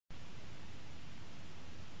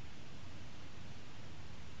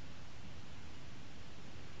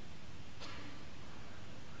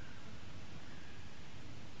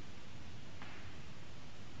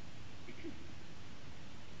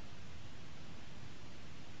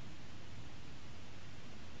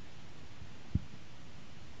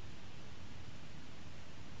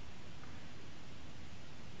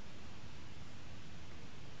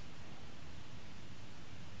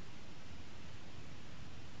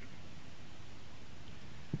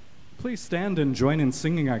Please stand and join in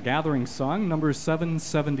singing our gathering song, number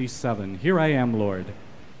 777. Here I Am, Lord.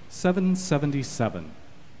 777.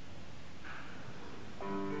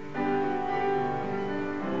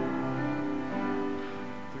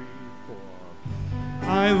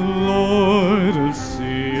 I, Lord of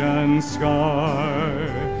sea and sky,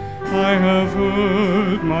 I have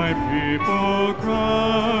heard my people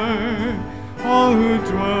cry, all who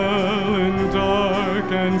dwell in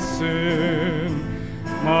dark and sin,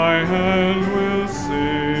 my hand will save.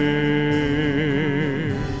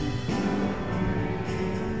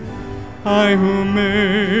 I who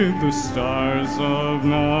made the stars of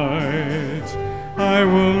night, I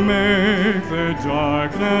will make their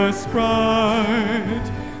darkness bright.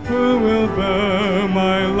 Who will bear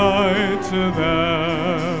my light to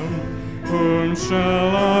them? Whom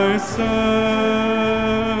shall I send?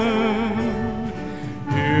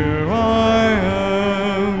 Here I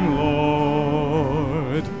am,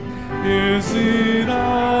 Lord. Is it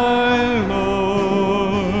I,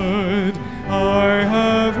 Lord? I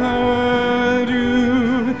have heard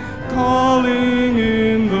you calling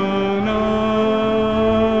in the night.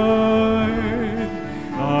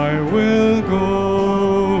 I will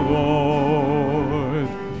go, Lord,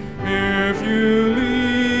 if you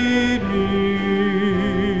lead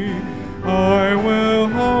me. I will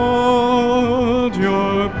hold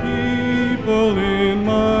your people in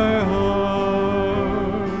my heart.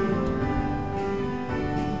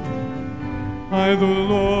 I, the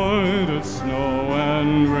Lord of snow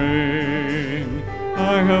and rain,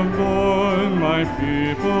 I have borne my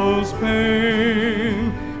people's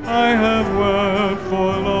pain. I have wept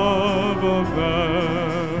for love of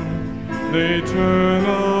them. They turn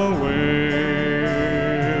away.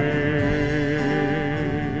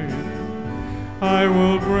 I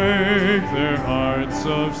will break their hearts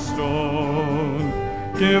of stone,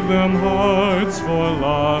 give them hearts for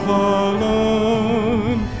love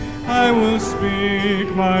alone. I will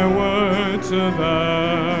speak my word to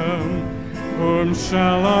them. Whom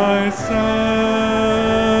shall I send?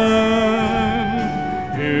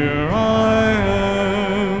 Here I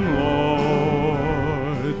am,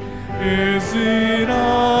 Lord. Is it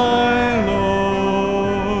I,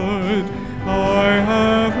 Lord? I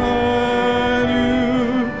have heard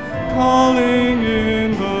you calling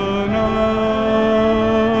in the night.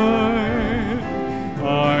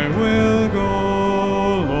 I will go,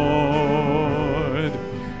 Lord,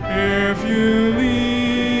 if you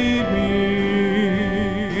lead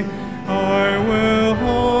me. I will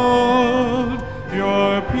hold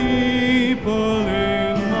your people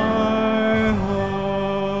in my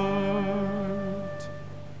heart.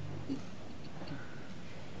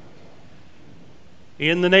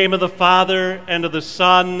 In the name of the Father, and of the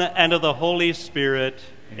Son, and of the Holy Spirit,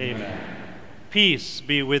 amen. Peace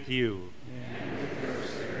be with you.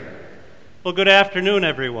 Well, good afternoon,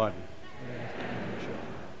 everyone.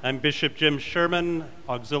 I'm Bishop Jim Sherman,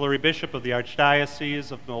 Auxiliary Bishop of the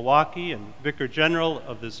Archdiocese of Milwaukee and Vicar General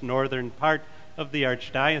of this northern part of the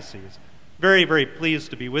Archdiocese. Very, very pleased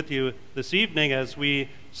to be with you this evening as we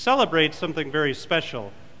celebrate something very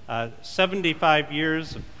special. 75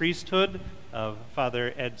 years of priesthood of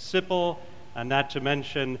Father Ed Sippel, not to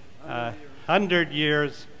mention 100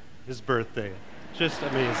 years, his birthday. Just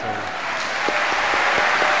amazing.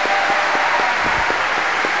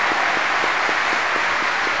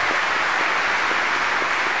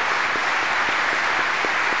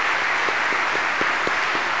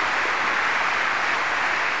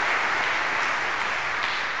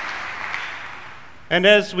 And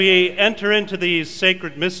as we enter into these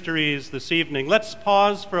sacred mysteries this evening, let's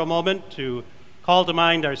pause for a moment to call to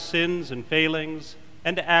mind our sins and failings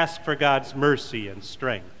and to ask for God's mercy and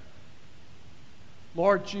strength.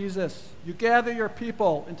 Lord Jesus, you gather your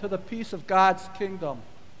people into the peace of God's kingdom.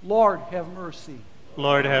 Lord, have mercy.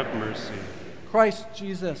 Lord, have mercy. Christ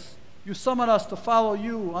Jesus, you summon us to follow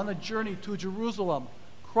you on the journey to Jerusalem.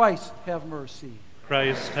 Christ, have mercy.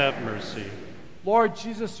 Christ, have mercy. Lord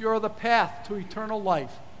Jesus, you are the path to eternal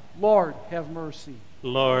life. Lord, have mercy.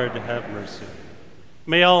 Lord, have mercy.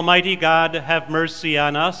 May Almighty God have mercy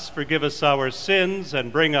on us, forgive us our sins,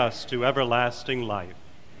 and bring us to everlasting life.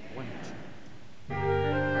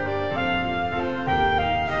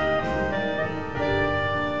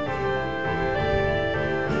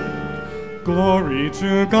 Glory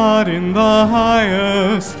to God in the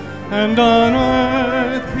highest, and on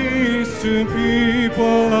earth peace to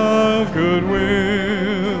people of good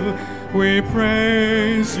will. We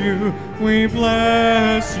praise you, we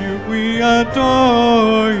bless you, we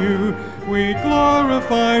adore you, we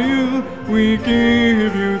glorify you, we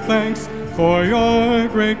give you thanks for your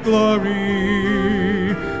great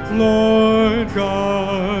glory. Lord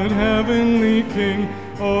God, have Holy King,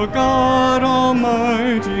 O God,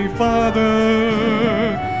 Almighty Father.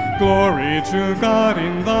 Glory to God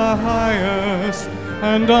in the highest,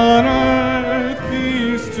 and on earth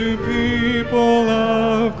peace to people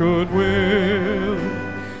of good will.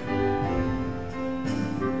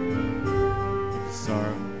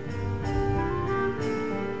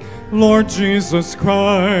 Lord Jesus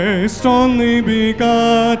Christ, only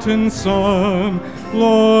begotten Son,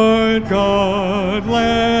 Lord God,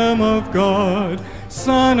 Lamb of God,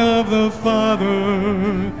 Son of the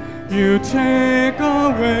Father, you take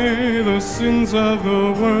away the sins of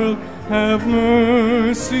the world, have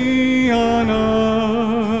mercy on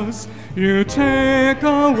us. You take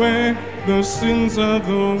away the sins of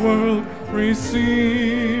the world,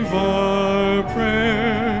 receive our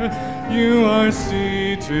prayer. You are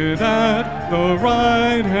seated at the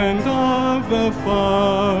right hand of the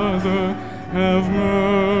Father. Have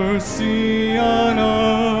mercy on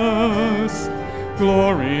us.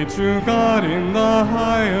 Glory to God in the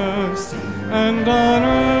highest, and on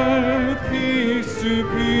earth peace to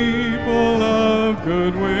people of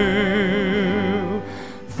good will.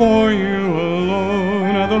 For you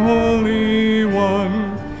alone are the Holy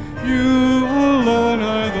One. You alone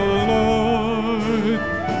are the Lord.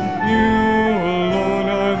 You alone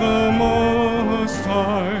are the Most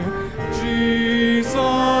High. Jesus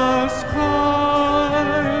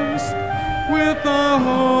Christ, with the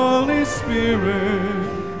Holy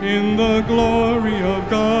Spirit, in the glory of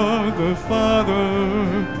God the Father.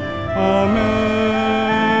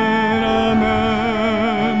 Amen,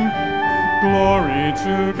 amen. Glory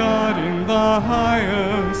to God in the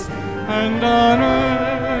highest, and on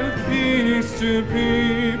earth peace to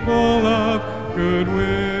people of good will.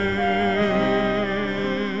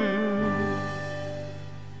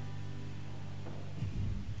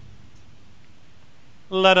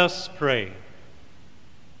 Let us pray.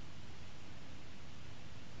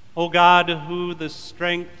 O God, who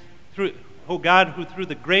through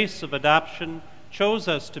the grace of adoption chose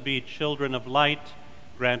us to be children of light,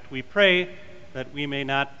 grant, we pray, that we may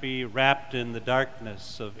not be wrapped in the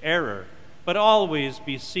darkness of error, but always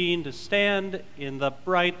be seen to stand in the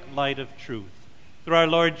bright light of truth. Through our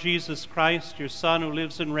Lord Jesus Christ, your Son, who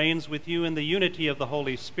lives and reigns with you in the unity of the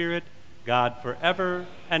Holy Spirit, God forever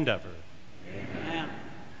and ever. Amen.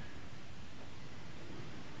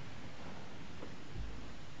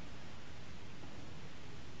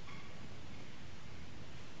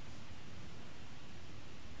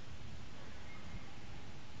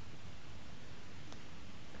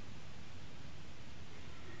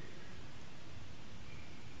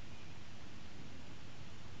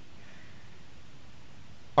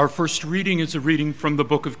 Our first reading is a reading from the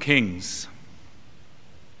book of Kings.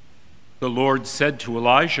 The Lord said to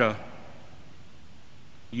Elijah,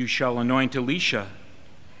 "You shall anoint Elisha,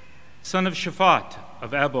 son of Shaphat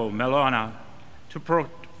of Abel-Meholah,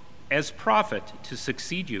 as prophet to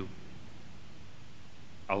succeed you."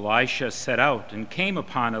 Elisha set out and came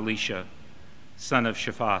upon Elisha, son of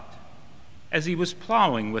Shaphat, as he was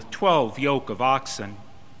plowing with 12 yoke of oxen.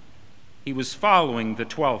 He was following the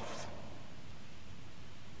 12th.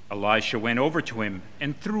 Elisha went over to him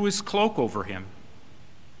and threw his cloak over him.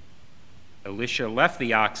 Elisha left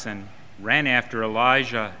the oxen, ran after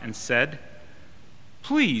Elijah, and said,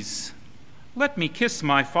 "Please, let me kiss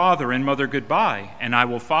my father and mother goodbye, and I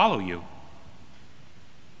will follow you."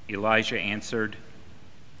 Elijah answered,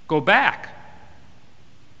 "Go back.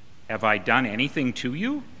 Have I done anything to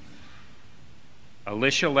you?"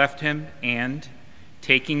 Elisha left him and,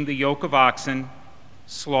 taking the yoke of oxen,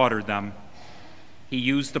 slaughtered them. He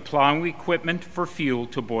used the plowing equipment for fuel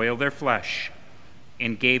to boil their flesh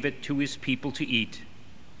and gave it to his people to eat.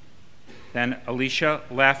 Then Elisha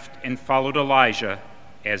left and followed Elijah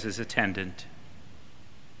as his attendant.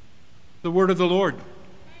 The word of the Lord.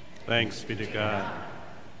 Thanks be to God.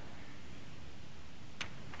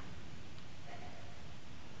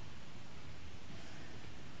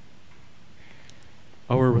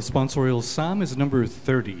 Our responsorial psalm is number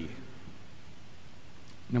 30.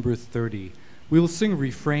 Number 30. We will sing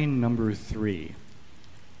refrain number 3.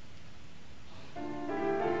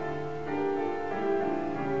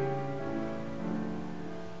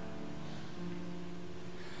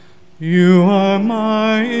 You are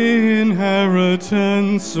my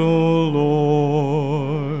inheritance, O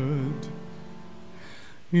Lord.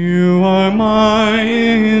 You are my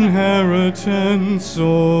inheritance,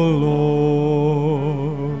 O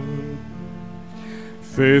Lord.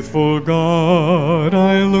 Faithful God,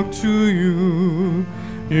 I look to you.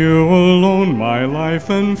 You alone my life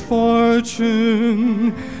and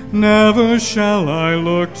fortune. Never shall I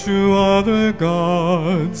look to other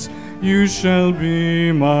gods. You shall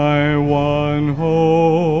be my one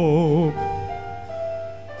hope.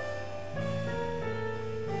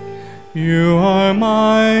 You are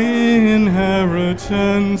my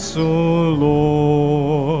inheritance, O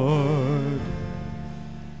Lord.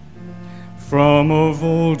 From of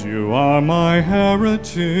old you are my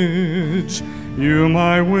heritage, you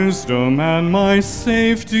my wisdom and my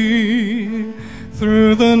safety.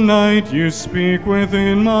 Through the night you speak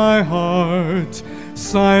within my heart,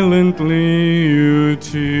 silently you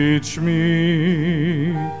teach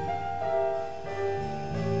me.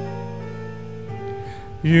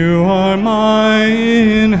 You are my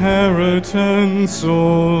inheritance,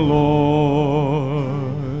 O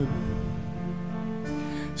Lord.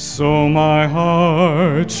 So my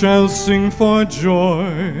heart shall sing for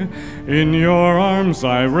joy. In your arms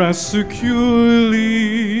I rest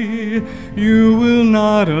securely. You will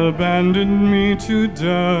not abandon me to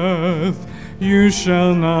death. You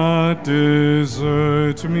shall not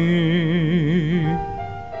desert me.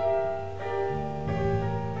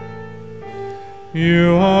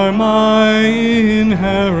 You are my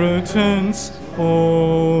inheritance, O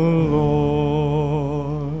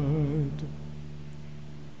Lord.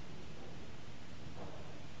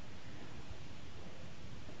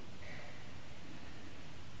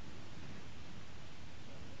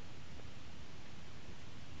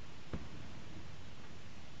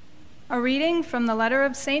 A reading from the letter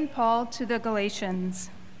of St. Paul to the Galatians.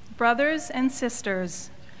 Brothers and sisters,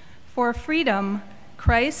 for freedom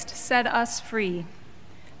Christ set us free.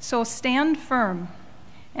 So stand firm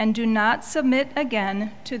and do not submit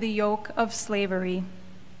again to the yoke of slavery.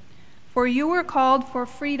 For you were called for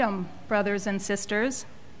freedom, brothers and sisters.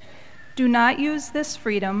 Do not use this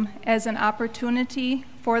freedom as an opportunity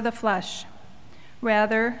for the flesh.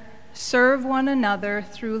 Rather, serve one another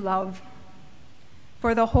through love.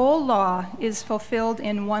 For the whole law is fulfilled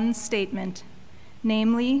in one statement,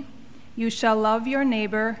 namely, you shall love your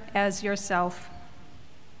neighbor as yourself.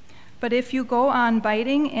 But if you go on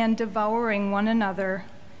biting and devouring one another,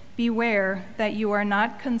 beware that you are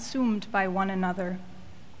not consumed by one another.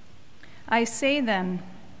 I say then,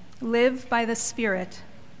 live by the Spirit,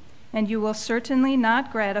 and you will certainly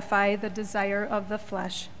not gratify the desire of the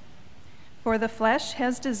flesh. For the flesh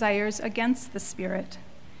has desires against the Spirit,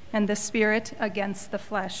 and the Spirit against the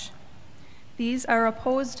flesh. These are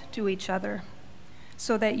opposed to each other,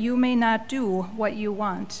 so that you may not do what you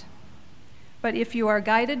want. But if you are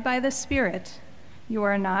guided by the Spirit, you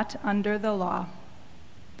are not under the law.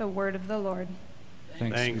 The word of the Lord.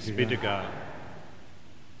 Thanks be to God.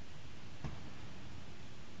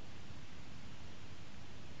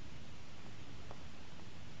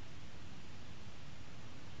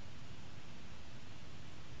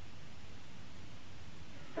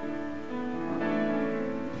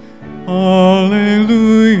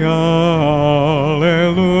 Alleluia,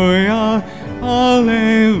 alleluia,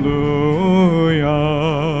 alleluia.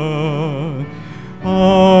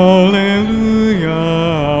 Alleluia,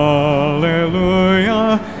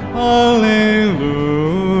 alleluia, alleluia.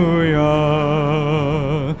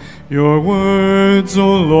 Your words,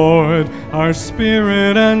 O Lord, are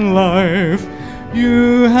spirit and life.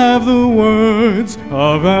 You have the words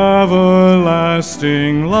of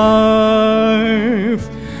everlasting life.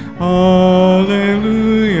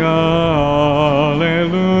 Alleluia,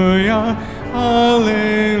 alleluia,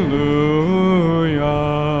 alleluia.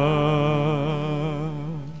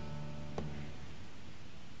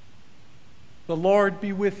 The Lord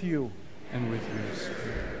be with you. And with your spirit.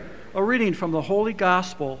 A reading from the Holy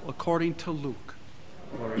Gospel according to Luke.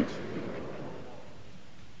 Glory to you.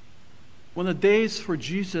 When the days for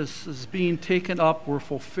Jesus' being taken up were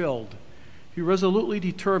fulfilled, he resolutely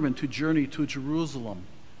determined to journey to Jerusalem,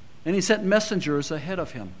 and he sent messengers ahead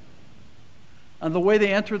of him. On the way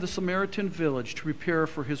they entered the Samaritan village to prepare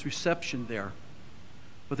for his reception there,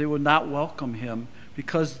 but they would not welcome him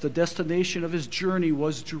because the destination of his journey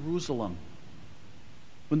was Jerusalem.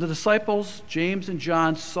 When the disciples, James and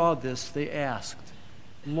John, saw this, they asked,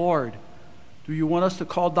 "Lord, do you want us to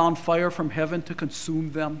call down fire from heaven to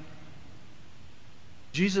consume them?"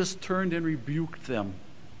 Jesus turned and rebuked them,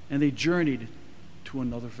 and they journeyed to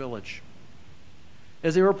another village.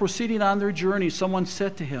 As they were proceeding on their journey, someone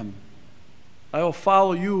said to him, "I will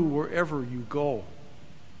follow you wherever you go."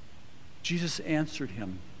 Jesus answered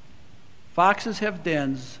him, "Foxes have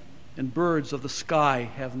dens, and birds of the sky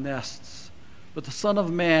have nests, but the Son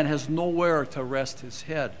of Man has nowhere to rest his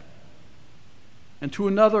head." And to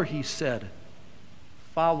another he said,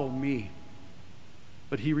 "Follow me."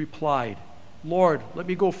 But he replied, "Lord, let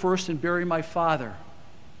me go first and bury my father."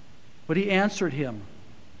 But he answered him,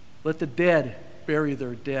 "Let the dead bury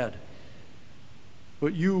their dead.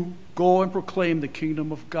 but you go and proclaim the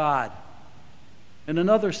kingdom of God." And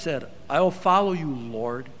another said, "I will follow you,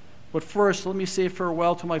 Lord, but first let me say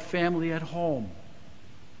farewell to my family at home."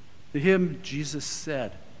 To him Jesus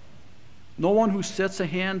said, "No one who sets a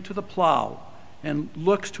hand to the plow and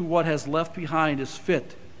looks to what has left behind is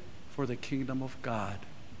fit for the kingdom of God."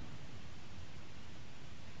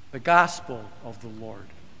 The gospel of the Lord.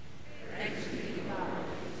 Thanks be to God.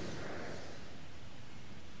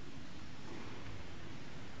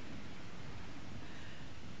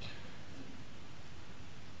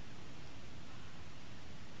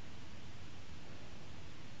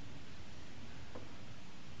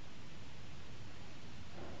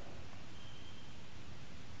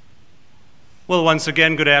 Well, once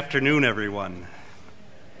again, good afternoon, everyone.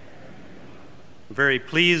 I'm very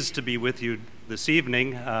pleased to be with you this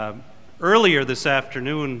evening. Earlier this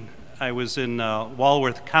afternoon, I was in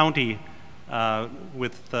Walworth County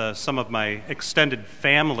with some of my extended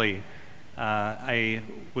family. I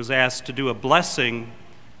was asked to do a blessing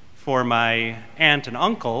for my aunt and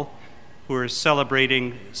uncle who are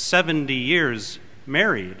celebrating 70 years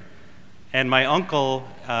married. And my uncle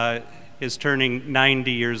is turning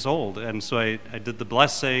 90 years old. And so I did the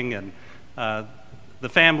blessing, and the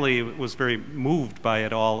family was very moved by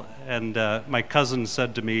it all. And my cousin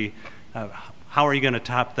said to me, "How are you going to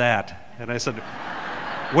top that?" And I said,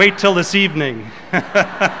 "Wait till this evening."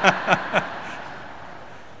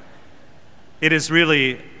 It is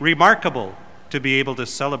really remarkable to be able to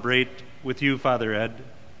celebrate with you, Father Ed,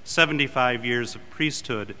 75 years of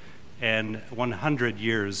priesthood and 100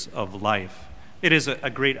 years of life. It is a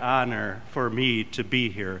great honor for me to be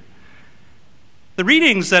here. The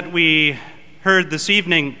readings that we heard this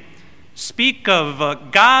evening speak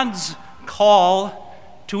of God's call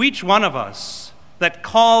to each one of us, that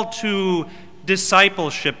call to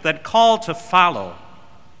discipleship, that call to follow.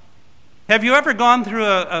 Have you ever gone through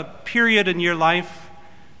a period in your life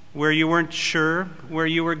where you weren't sure where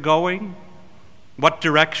you were going, what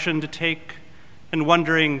direction to take, and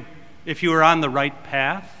wondering if you were on the right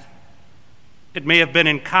path? It may have been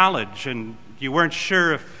in college, and you weren't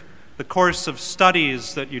sure if the course of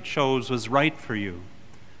studies that you chose was right for you.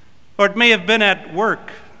 Or it may have been at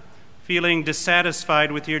work, feeling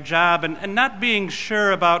dissatisfied with your job and not being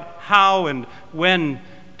sure about how and when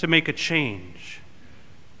to make a change.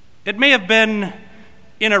 It may have been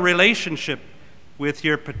in a relationship with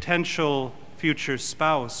your potential future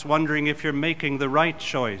spouse, wondering if you're making the right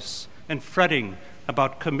choice and fretting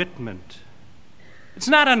about commitment. It's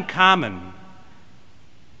not uncommon,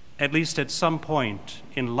 at least at some point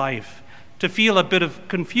in life, to feel a bit of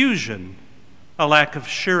confusion, a lack of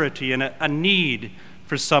surety, and a need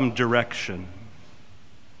for some direction.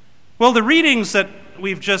 Well, the readings that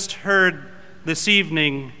we've just heard this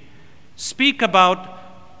evening speak about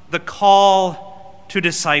the call to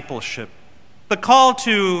discipleship, the call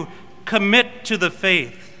to commit to the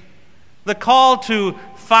faith, the call to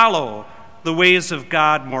follow the ways of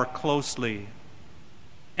God more closely.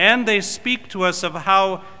 And they speak to us of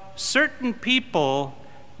how certain people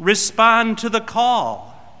respond to the call.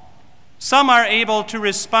 Some are able to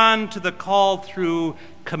respond to the call through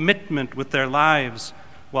commitment with their lives,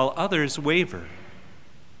 while others waver.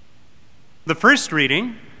 The first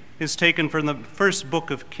reading is taken from the first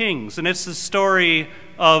book of Kings, and it's the story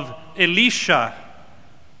of Elisha.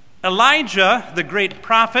 Elijah, the great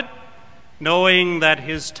prophet, knowing that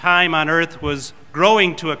his time on earth was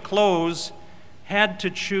growing to a close, had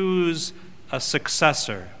to choose a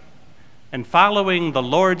successor. And following the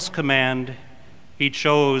Lord's command, he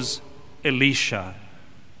chose Elisha.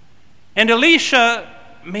 And Elisha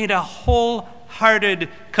made a wholehearted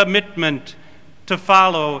commitment to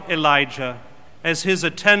follow Elijah as his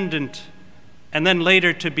attendant, and then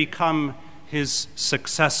later to become his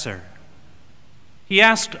successor. He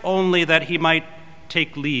asked only that he might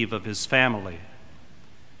take leave of his family.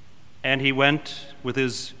 And he went with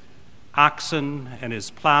his oxen and his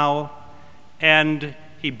plow, and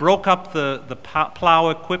he broke up the plow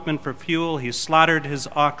equipment for fuel. He slaughtered his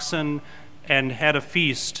oxen and had a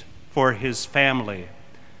feast for his family.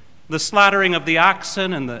 The slaughtering of the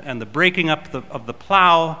oxen and the breaking up of the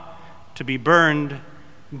plow to be burned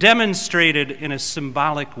demonstrated in a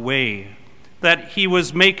symbolic way that he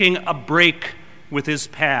was making a break with his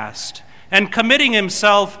past and committing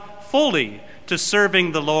himself fully to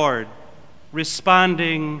serving the Lord,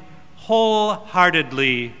 responding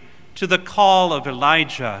wholeheartedly to the call of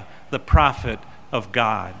Elijah, the prophet of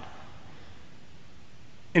God.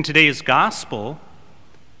 In today's gospel,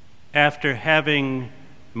 after having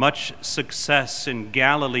much success in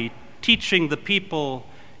Galilee, teaching the people,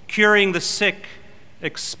 curing the sick,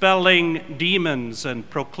 expelling demons and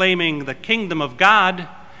proclaiming the kingdom of God,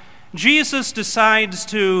 Jesus decides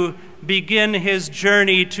to begin his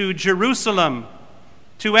journey to Jerusalem,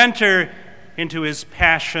 to enter into his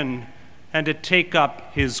passion and to take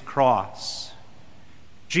up his cross.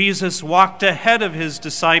 Jesus walked ahead of his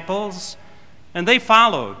disciples, and they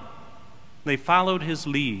followed. They followed his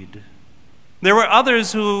lead. There were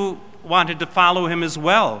others who wanted to follow him as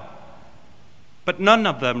well, but none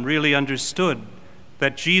of them really understood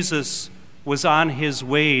that Jesus was on his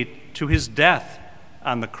way to his death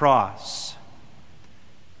on the cross.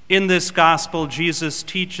 In this gospel, Jesus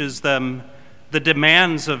teaches them the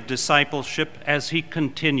demands of discipleship as he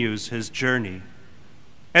continues his journey.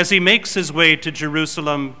 As he makes his way to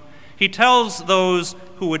Jerusalem, he tells those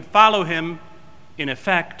who would follow him, in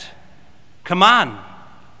effect, come on,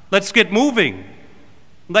 let's get moving.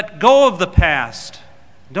 Let go of the past.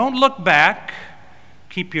 Don't look back.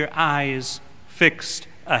 Keep your eyes fixed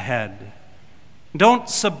ahead. Don't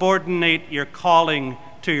subordinate your calling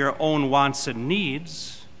to your own wants and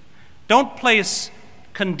needs. Don't place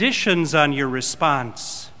conditions on your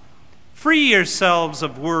response. Free yourselves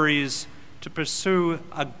of worries to pursue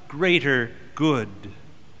a greater good.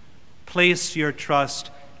 Place your trust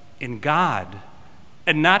in God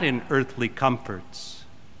and not in earthly comforts.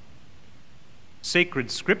 Sacred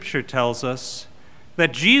Scripture tells us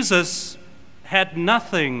that Jesus had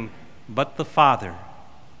nothing but the Father,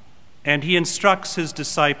 and he instructs his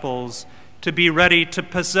disciples to be ready to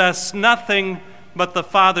possess nothing but the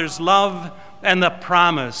Father's love and the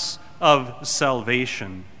promise of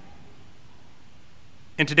salvation.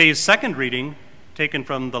 In today's second reading, taken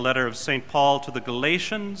from the letter of St. Paul to the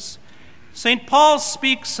Galatians, St. Paul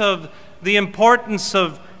speaks of the importance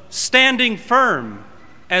of standing firm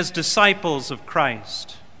as disciples of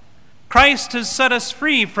Christ. Christ has set us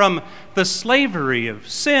free from the slavery of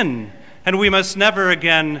sin, and we must never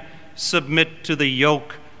again submit to the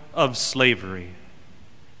yoke of slavery.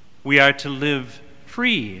 We are to live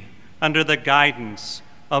free under the guidance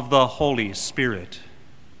of the Holy Spirit.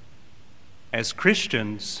 As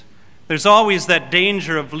Christians, there's always that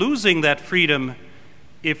danger of losing that freedom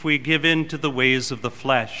if we give in to the ways of the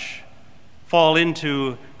flesh, fall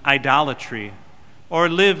into idolatry, or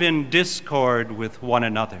live in discord with one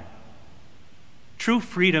another. True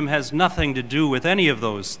freedom has nothing to do with any of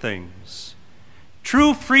those things.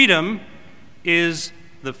 True freedom is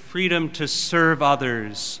the freedom to serve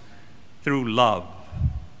others through love.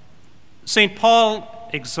 St. Paul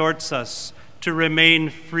exhorts us to remain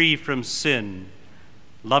free from sin,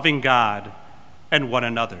 loving God and one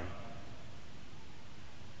another.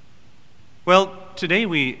 Well, today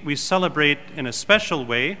we celebrate in a special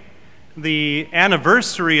way the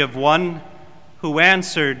anniversary of one who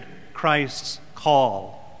answered Christ's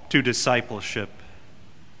call to discipleship.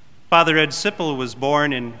 Father Ed Sippel was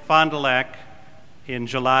born in Fond du Lac in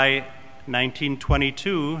July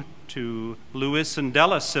 1922 to Louis and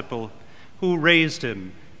Della Sippel, who raised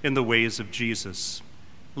him in the ways of Jesus,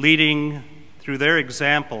 leading through their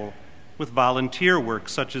example with volunteer work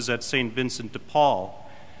such as at St. Vincent de Paul.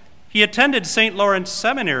 He attended St. Lawrence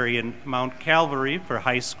Seminary in Mount Calvary for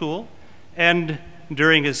high school, and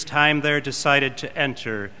during his time there decided to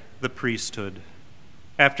enter the priesthood.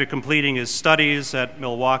 After completing his studies at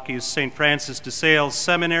Milwaukee's St. Francis de Sales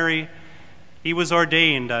Seminary, he was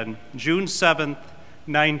ordained on June 7th,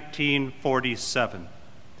 1947.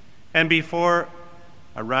 And before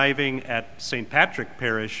arriving at St. Patrick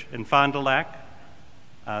Parish in Fond du Lac,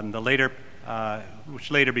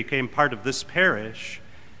 which later became part of this parish,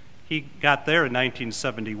 he got there in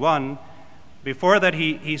 1971. Before that,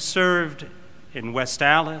 he served in West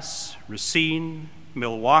Allis, Racine,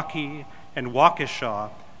 Milwaukee, and Waukesha,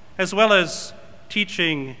 as well as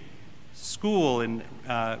teaching school in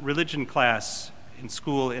religion class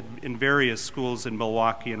in various schools in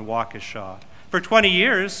Milwaukee and Waukesha. For 20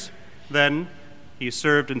 years, then, he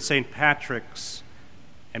served in St. Patrick's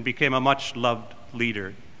and became a much-loved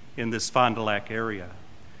leader in this Fond du Lac area.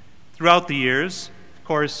 Throughout the years, of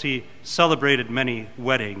course, he celebrated many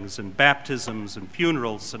weddings and baptisms and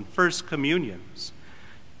funerals and first communions.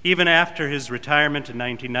 Even after his retirement in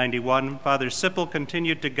 1991, Father Sippel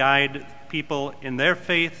continued to guide people in their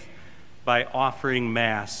faith by offering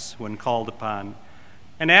Mass when called upon,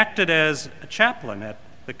 and acted as a chaplain at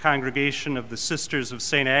the Congregation of the Sisters of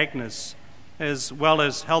St. Agnes, as well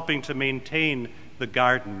as helping to maintain the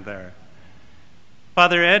garden there.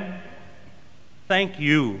 Father Ed, thank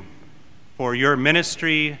you for your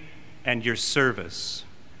ministry and your service.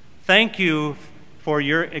 Thank you for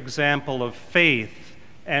your example of faith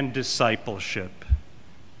and discipleship.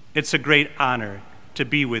 It's a great honor to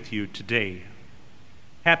be with you today.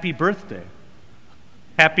 Happy birthday.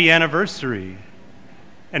 Happy anniversary,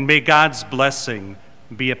 and may God's blessing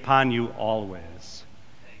be upon you always.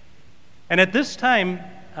 And at this time,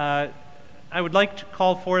 I would like to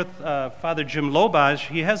call forth Father Jim Lobaj.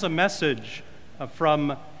 He has a message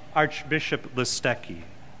from Archbishop Listecki.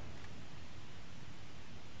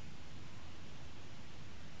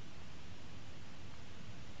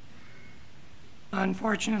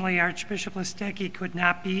 Unfortunately, Archbishop Listecki could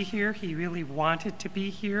not be here. He really wanted to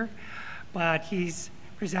be here, but he's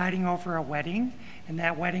presiding over a wedding, and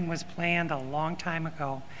that wedding was planned a long time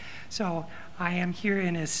ago. So I am here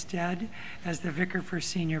in his stead as the vicar for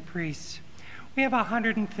senior priests. We have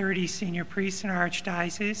 130 senior priests in our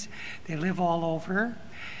archdiocese. They live all over,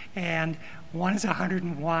 and one is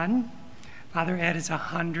 101. Father Ed is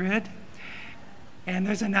 100, and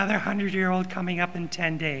there's another 100-year-old coming up in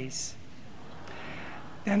 10 days.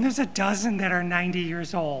 Then there's a dozen that are 90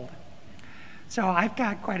 years old. So I've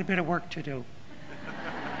got quite a bit of work to do.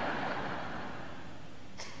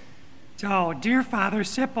 So, dear Father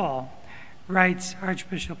Sippel, writes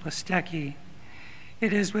Archbishop Listecki,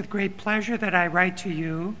 it is with great pleasure that I write to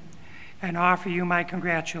you and offer you my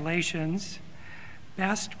congratulations,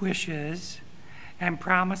 best wishes, and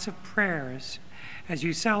promise of prayers as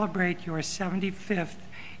you celebrate your 75th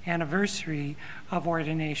anniversary of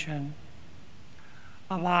ordination.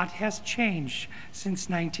 A lot has changed since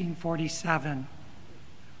 1947,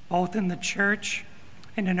 both in the church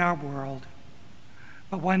and in our world.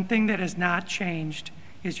 But one thing that has not changed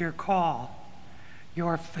is your call,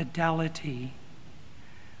 your fidelity.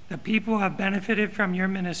 The people who have benefited from your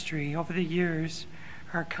ministry over the years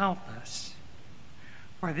are countless.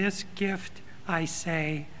 For this gift, I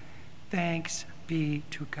say, thanks be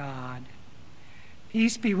to God.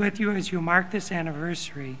 Peace be with you as you mark this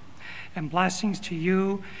anniversary, and blessings to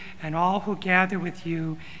you and all who gather with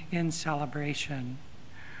you in celebration.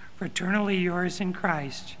 Fraternally yours in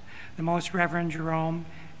Christ, the Most Reverend Jerome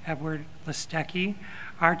Edward Listecki,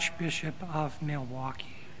 Archbishop of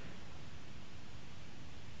Milwaukee.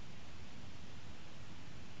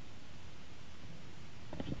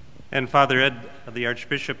 And Father Ed, the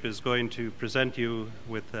Archbishop, is going to present you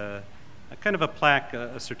with a kind of a plaque,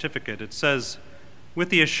 a certificate. It says, with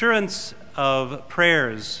the assurance of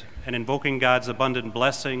prayers and invoking God's abundant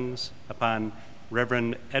blessings upon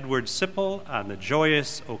Reverend Edward Sippel on the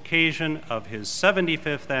joyous occasion of his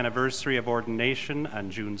 75th anniversary of ordination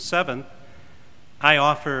on June 7th, I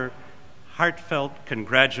offer heartfelt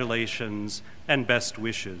congratulations and best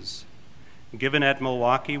wishes. Given at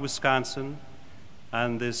Milwaukee, Wisconsin,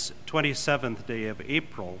 on this 27th day of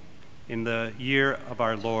April in the year of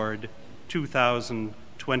our Lord,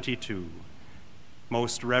 2022.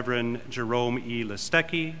 Most Reverend Jerome E.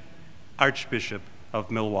 Listecki, Archbishop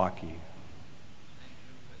of Milwaukee.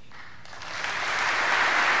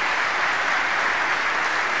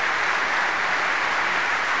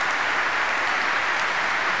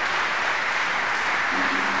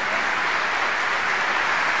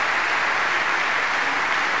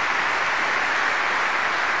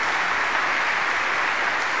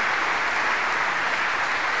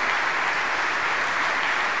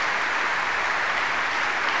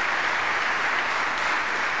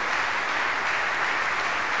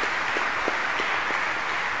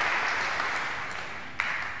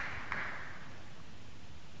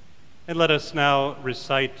 And let us now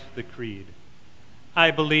recite the Creed.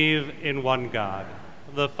 I believe in one God,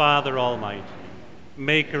 the Father Almighty,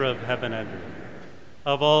 maker of heaven and earth,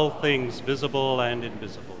 of all things visible and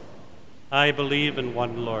invisible. I believe in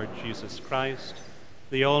one Lord Jesus Christ,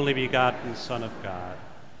 the only begotten Son of God,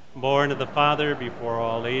 born of the Father before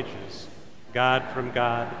all ages, God from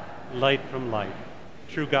God, light from light,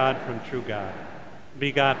 true God from true God,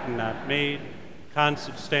 begotten, not made,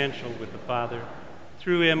 consubstantial with the Father.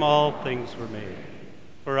 Through him all things were made.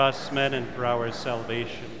 For us men and for our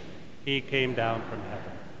salvation, he came down from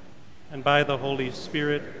heaven, and by the Holy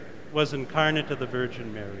Spirit was incarnate of the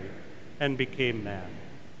Virgin Mary, and became man.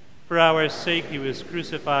 For our sake he was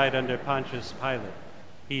crucified under Pontius Pilate.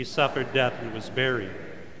 He suffered death and was buried,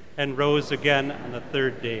 and rose again on the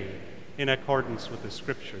third day, in accordance with the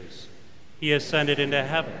Scriptures. He ascended into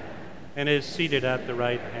heaven, and is seated at the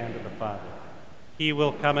right hand of the Father. He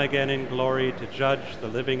will come again in glory to judge the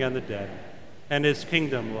living and the dead, and his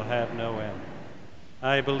kingdom will have no end.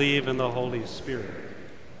 I believe in the Holy Spirit,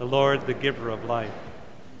 the Lord, the giver of life,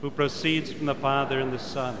 who proceeds from the Father and the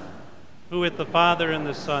Son, who with the Father and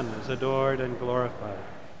the Son is adored and glorified,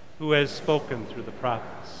 who has spoken through the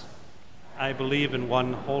prophets. I believe in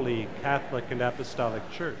one holy, Catholic, and Apostolic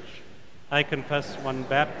Church. I confess one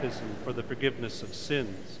baptism for the forgiveness of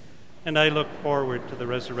sins, and I look forward to the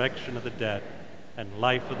resurrection of the dead and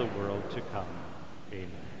life of the world to come. Amen.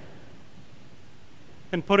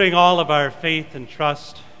 And putting all of our faith and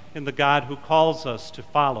trust in the God who calls us to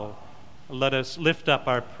follow, let us lift up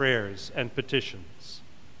our prayers and petitions.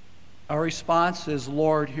 Our response is,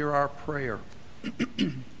 Lord, hear our prayer.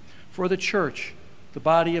 For the church, the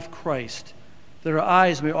body of Christ, that our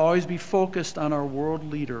eyes may always be focused on our world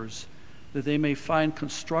leaders, that they may find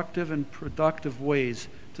constructive and productive ways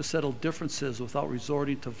to settle differences without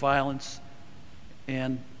resorting to violence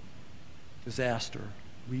and disaster.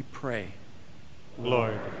 We pray.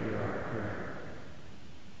 Lord, hear our prayer.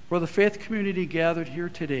 For the faith community gathered here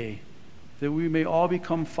today, that we may all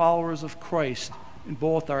become followers of Christ in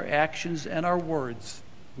both our actions and our words,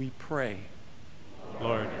 we pray.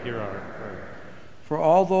 Lord, hear our prayer. For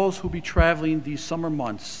all those who be traveling these summer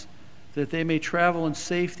months, that they may travel in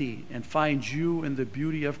safety and find you in the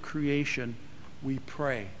beauty of creation, we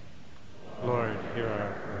pray. Lord, hear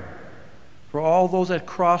our prayer. For all those at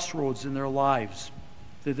crossroads in their lives,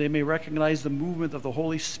 that they may recognize the movement of the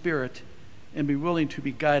Holy Spirit and be willing to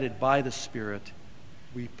be guided by the Spirit,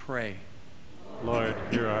 we pray. Lord,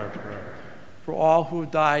 hear our prayer. For all who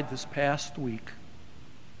have died this past week,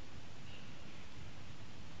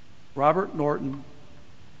 Robert Norton,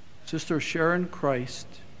 Sister Sharon Christ,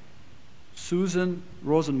 Susan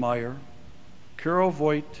Rosenmeyer, Carol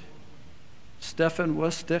Voigt, Stefan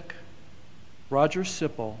Westick, Roger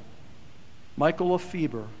Sippel, Michael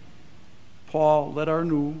Lefebvre, Paul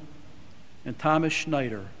Ledarnu, and Thomas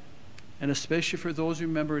Schneider, and especially for those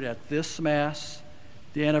remembered at this Mass,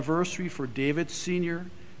 the anniversary for David Sr.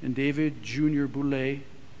 and David Jr. Boulay,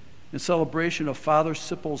 in celebration of Father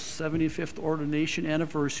Sippel's 75th ordination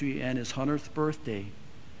anniversary and his 100th birthday,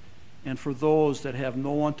 and for those that have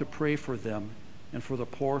no one to pray for them, and for the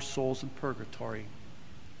poor souls in purgatory,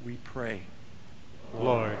 we pray.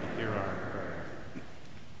 Lord, hear our prayer.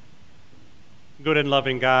 Good and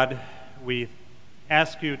loving God, we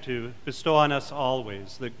ask you to bestow on us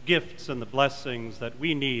always the gifts and the blessings that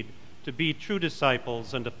we need to be true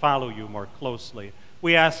disciples and to follow you more closely.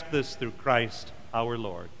 We ask this through Christ our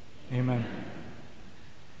Lord. Amen.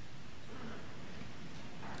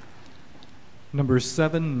 Number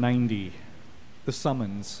 790, the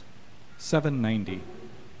summons, 790.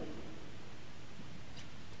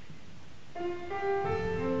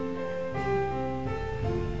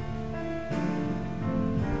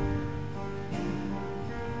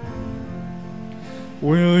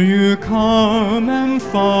 Will you come and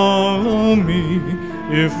follow me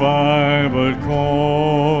if I but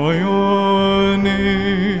call your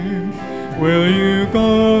name? Will you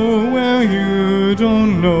go where you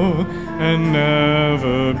don't know and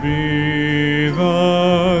never be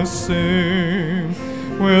the same?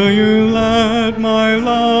 Will you let my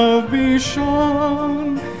love be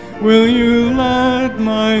shown? Will you let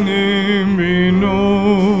my name be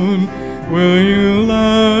known? Will you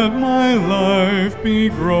let my life be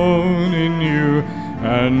grown in you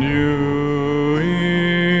and you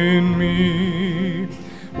in me?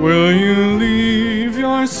 Will you leave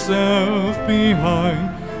yourself behind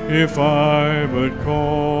if I but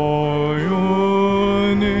call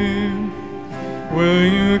your name? Will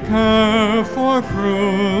you care for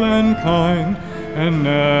cruel and kind and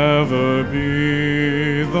never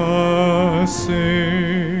be the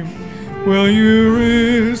same? Will you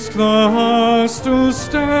risk the hostile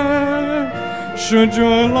stare, should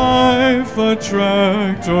your life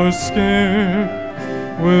attract or scare?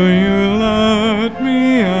 Will you let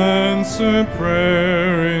me answer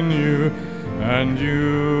prayer in you and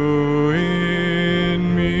you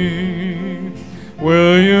in me?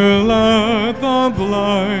 Will you let the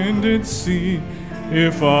blinded see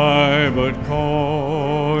if I but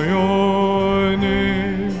call your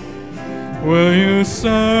name? Will you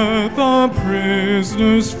set the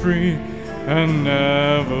prisoners free and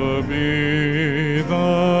never be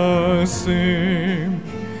the same?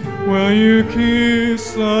 Will you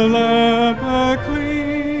kiss the leper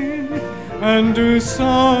clean and do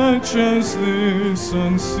such as this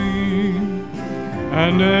unseen,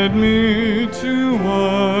 and admit to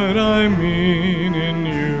what I mean in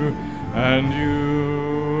you and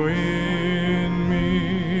you in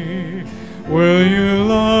me? Will you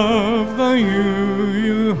love the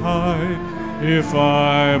you hide if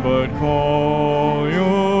I but call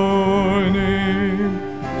your name?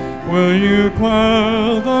 Will you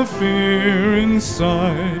quell the fear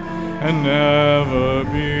inside and never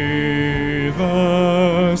be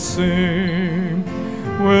the same?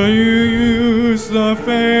 Will you use the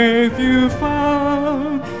faith you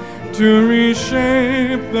found to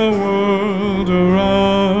reshape the world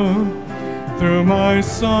around, through my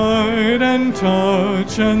sight and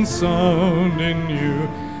touch and sound in you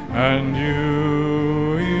and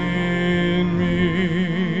you in me?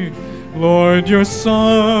 Lord, your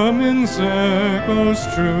summons echoes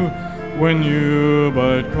true when you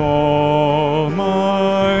but call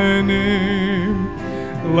my name.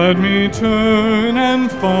 Let me turn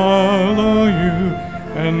and follow you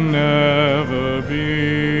and never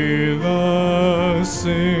be the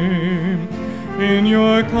same. In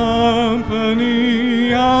your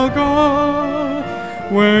company I'll go,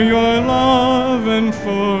 where your love and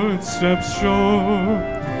footsteps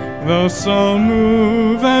show. Thus I'll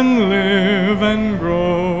move and live and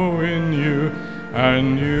grow in you,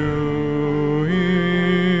 and you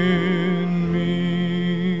in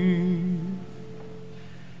me.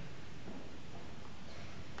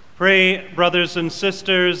 Pray, brothers and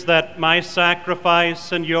sisters, that my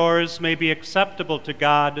sacrifice and yours may be acceptable to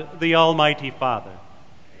God, the Almighty Father.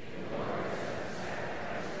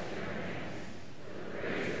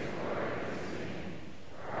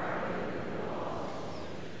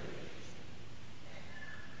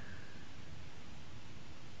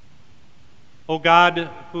 O God,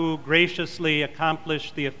 who graciously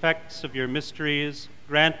accomplished the effects of your mysteries,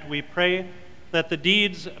 grant, we pray, that the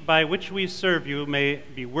deeds by which we serve you may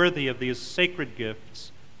be worthy of these sacred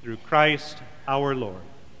gifts, through Christ our Lord.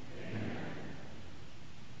 Amen.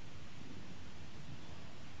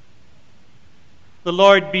 The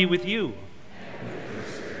Lord be with you.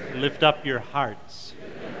 Lift up your hearts.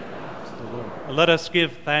 Let us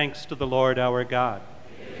give thanks to the Lord our God.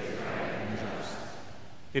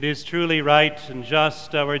 It is truly right and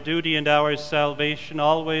just, our duty and our salvation,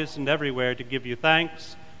 always and everywhere to give you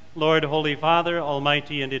thanks, Lord, Holy Father,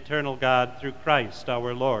 Almighty and eternal God, through Christ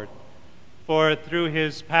our Lord. For through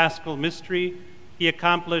his paschal mystery, he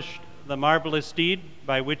accomplished the marvelous deed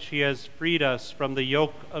by which he has freed us from the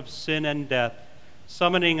yoke of sin and death,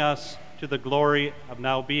 summoning us to the glory of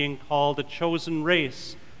now being called a chosen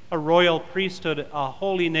race, a royal priesthood, a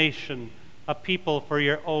holy nation, a people for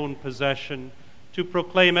your own possession, to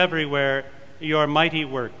proclaim everywhere your mighty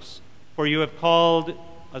works. For you have called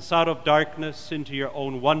us out of darkness into your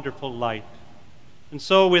own wonderful light. And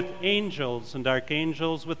so with angels and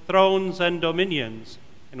archangels, with thrones and dominions,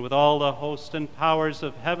 and with all the host and powers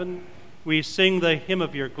of heaven, we sing the hymn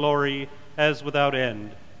of your glory, as without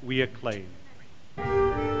end we acclaim.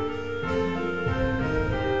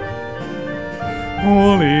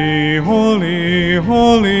 Holy, holy,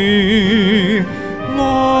 holy,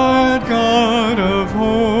 Lord God of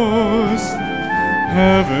hosts,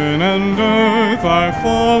 heaven and earth are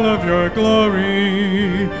full of your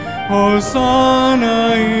glory.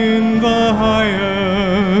 Hosanna in the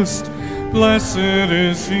highest. Blessed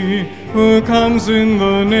is he who comes in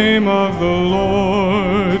the name of the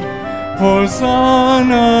Lord.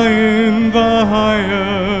 Hosanna in the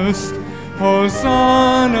highest.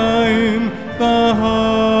 Hosanna in the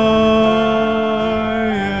highest.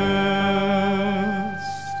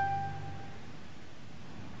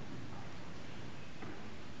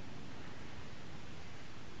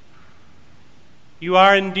 You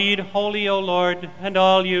are indeed holy, O Lord, and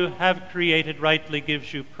all you have created rightly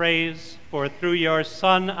gives you praise. For through your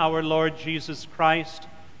Son, our Lord Jesus Christ,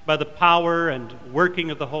 by the power and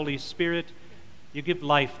working of the Holy Spirit, you give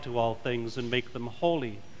life to all things and make them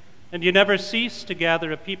holy. And you never cease to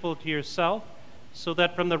gather a people to yourself, so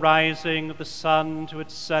that from the rising of the sun to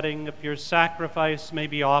its setting, a pure sacrifice may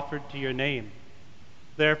be offered to your name.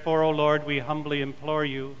 Therefore, O Lord, we humbly implore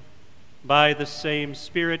you, by the same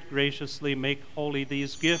Spirit, graciously make holy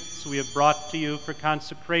these gifts we have brought to you for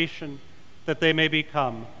consecration, that they may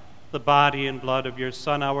become the body and blood of your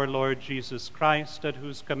Son, our Lord Jesus Christ, at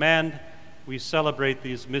whose command we celebrate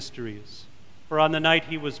these mysteries. For on the night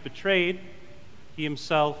he was betrayed, he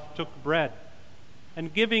himself took bread,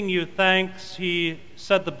 and giving you thanks, he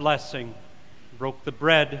said the blessing, broke the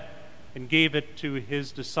bread, and gave it to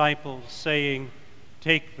his disciples, saying,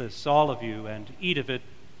 "Take this, all of you, and eat of it,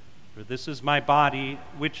 for this is my body,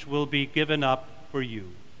 which will be given up for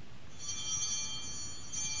you."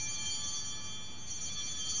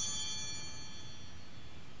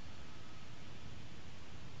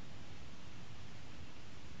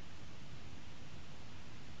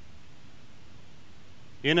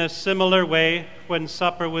 In a similar way, when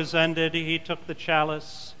supper was ended, he took the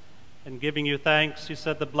chalice, and giving you thanks, he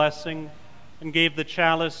said the blessing, and gave the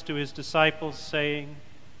chalice to his disciples, saying,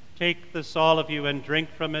 "Take this, all of you, and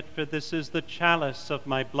drink from it, for this is the chalice of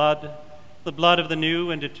my blood, the blood of the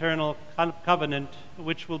new and eternal covenant,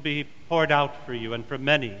 which will be poured out for you and for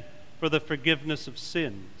many for the forgiveness of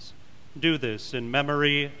sins. Do this in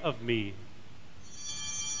memory of me."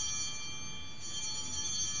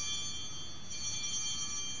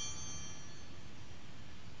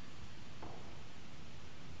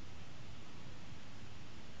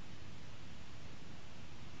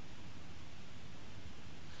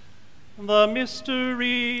 The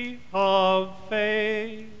mystery of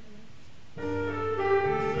faith.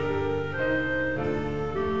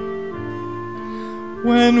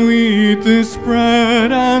 When we eat this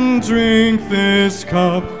bread and drink this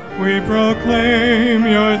cup, we proclaim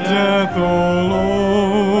your death, O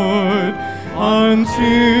Lord,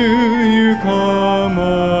 until you come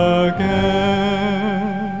again.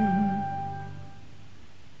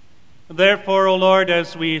 Therefore, O Lord,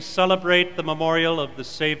 as we celebrate the memorial of the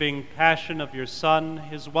saving passion of your Son,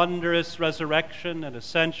 his wondrous resurrection and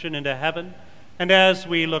ascension into heaven, and as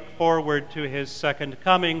we look forward to his second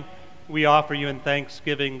coming, we offer you in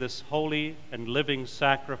thanksgiving this holy and living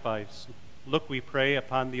sacrifice. Look, we pray,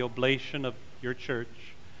 upon the oblation of your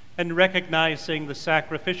church, and recognizing the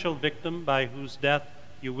sacrificial victim by whose death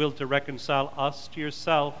you will to reconcile us to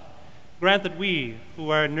yourself, grant that we,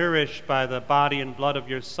 who are nourished by the body and blood of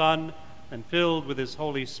your Son and filled with his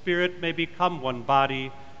Holy Spirit, may become one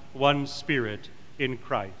body, one spirit in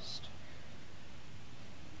Christ.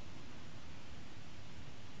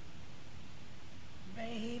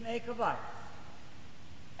 May he make of us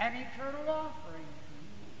an eternal offering to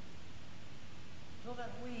you, so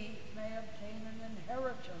that we may obtain an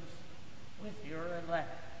inheritance with your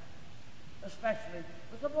elect, especially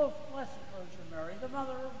with the most blessed Virgin Mary, the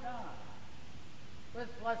Mother of God, with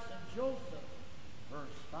blessed Joseph, her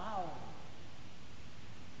spouse,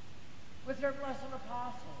 with your blessed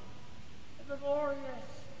apostles, and the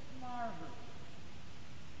glorious martyrs,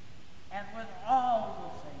 and with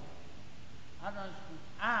all the saints, and through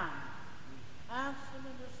constant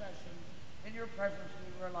intercession in your presence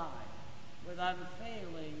we rely with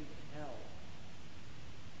unfailing help.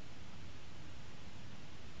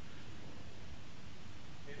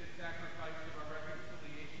 In the sacrifice of our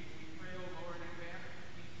reconciliation, we pray, O Lord, advance the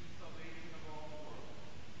peace and salvation of all the world.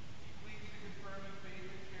 Be pleased to confirm in faith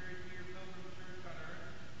and charity your pilgrim church on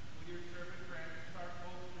earth, with your servant Francis, our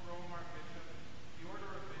Pope, Jerome, our bishop, the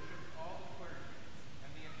order of bishops, all the clergy,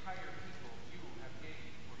 and the entire people you have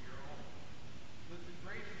gained for your own. Listen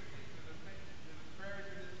graciously to the prayers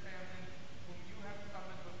of this family whom you have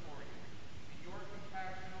summoned before you. In your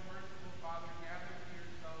compassion, O merciful Father, gather to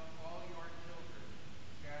yourself all your children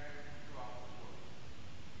scattered throughout the world.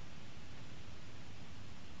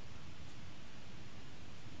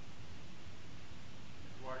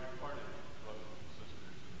 To our departed brothers and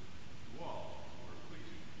sisters, to all who are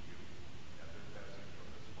pleasing to you at their passing from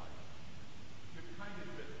this life, give kind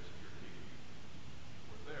admittance to your kingdom.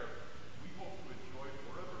 For there, we hope to enjoy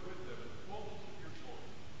forever with them the fullness of your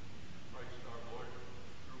glory. Christ our Lord,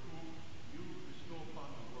 through whom you bestow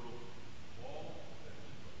upon the world all that is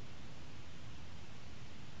good.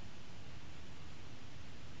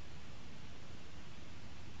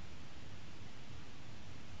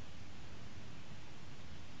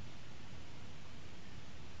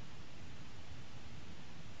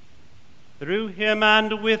 Through him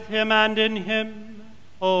and with him and in him,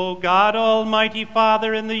 O God, Almighty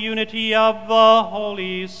Father, in the unity of the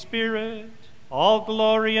Holy Spirit, all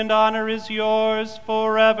glory and honor is yours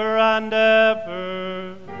forever and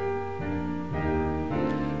ever.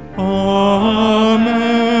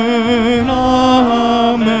 Amen,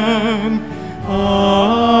 amen, amen, amen,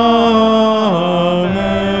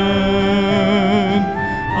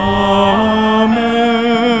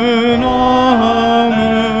 amen, amen.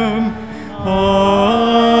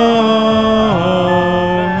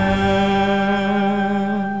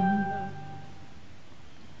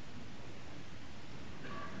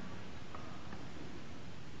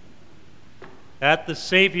 At the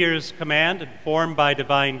Savior's command, informed by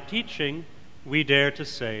divine teaching, we dare to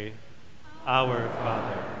say, Our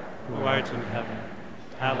Father, who art in heaven,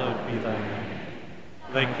 hallowed be thy name.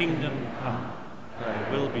 Thy kingdom come,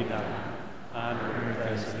 thy will be done, on earth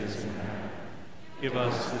as it is in heaven. Give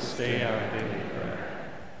us this day our daily bread,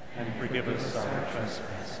 and forgive us our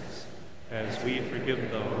trespasses, as we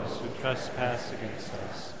forgive those who trespass against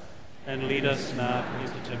us. And lead us not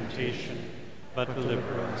into temptation, but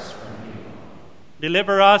deliver us from evil.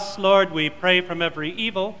 Deliver us, Lord, we pray, from every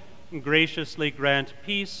evil, and graciously grant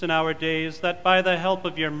peace in our days, that by the help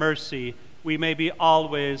of your mercy we may be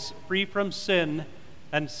always free from sin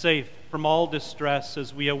and safe from all distress,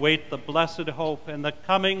 as we await the blessed hope and the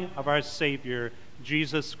coming of our Savior,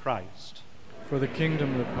 Jesus Christ. For the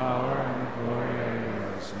kingdom, the power, and the glory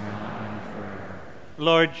are yours, now and forever.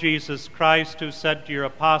 Lord Jesus Christ, who said to your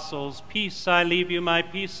apostles, Peace I leave you, my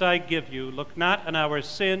peace I give you, look not on our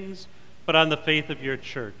sins, but on the faith of your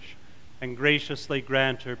church, and graciously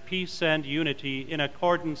grant her peace and unity in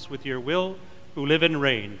accordance with your will, who live and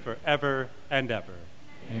reign forever and ever.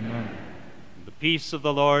 Amen. The peace of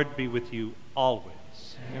the Lord be with you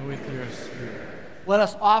always. And with your spirit. Let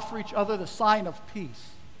us offer each other the sign of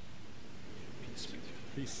peace. Peace be with you.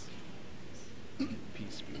 Peace.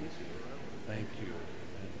 Peace be with you. Thank you.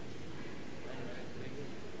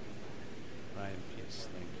 I am peace.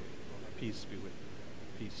 Thank you. Peace be with you.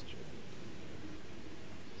 Peace, Jim.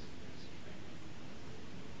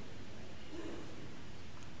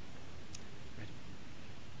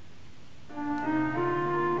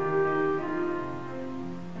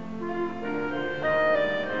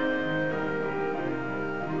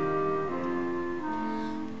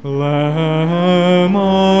 Lamb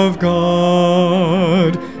of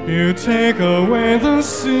God, you take away the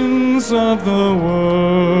sins of the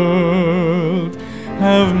world.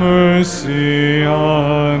 Have mercy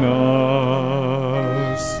on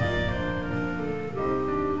us.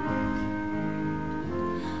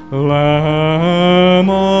 Lamb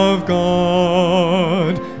of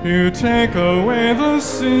God, you take away the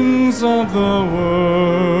sins of the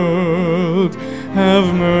world.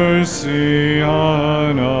 Have mercy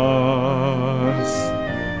on us.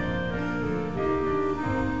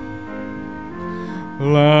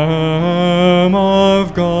 Lamb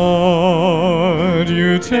of God,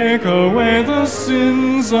 you take away the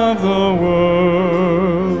sins of the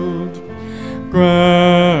world.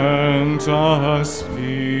 Grant us peace.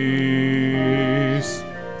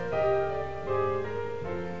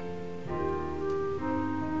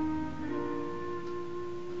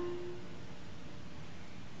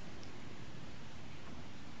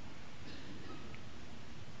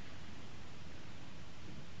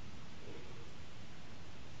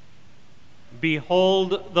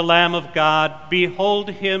 Behold the Lamb of God.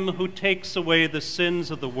 Behold him who takes away the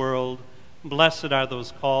sins of the world. Blessed are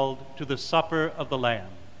those called to the supper of the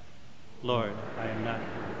Lamb. Lord, I am not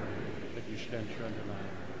worthy that you should enter under my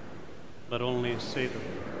roof, but only say the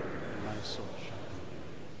word, and my soul shall live.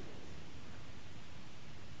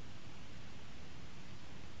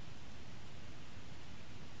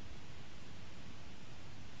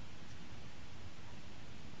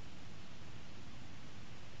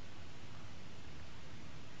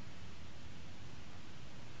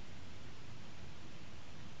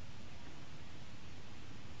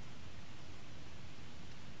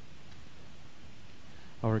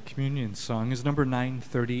 Our communion song is number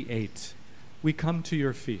 938. We come to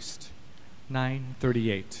your feast.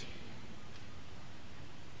 938.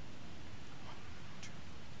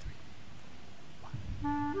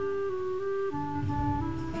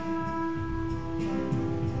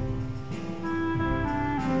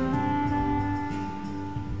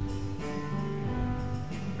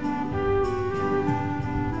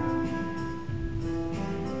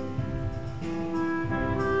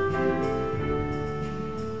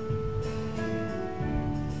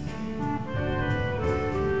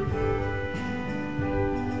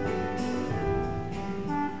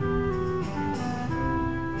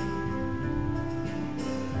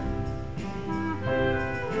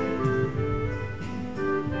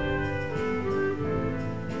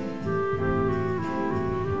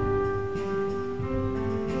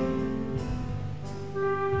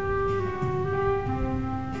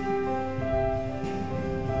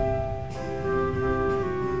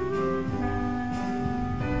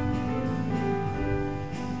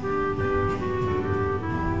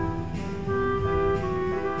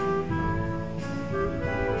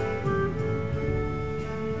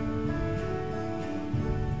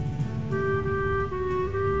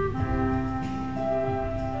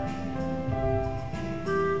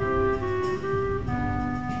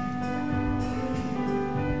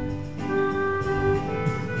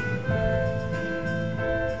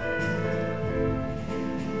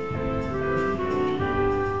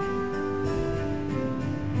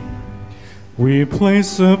 We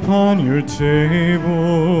place upon your table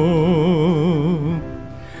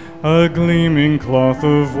a gleaming cloth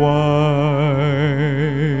of white,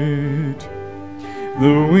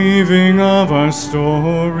 the weaving of our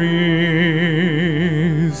stories,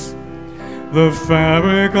 the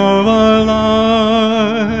fabric of our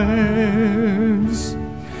lives,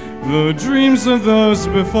 the dreams of those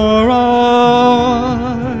before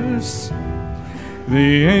us,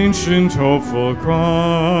 the ancient hopeful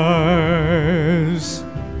cries,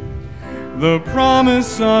 the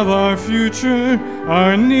promise of our future,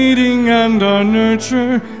 our needing and our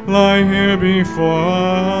nurture lie here before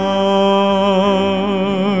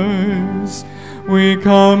us. We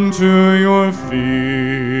come to your feast.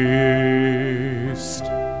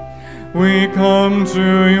 We come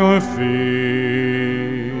to your feast.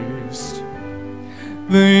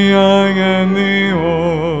 The young and the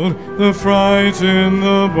old, the frightened,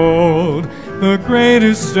 the bold, the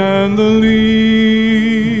greatest and the least.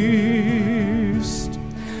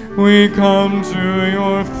 we come to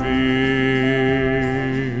your feast.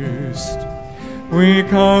 We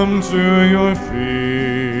come to your feast.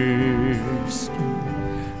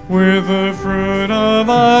 With the fruit of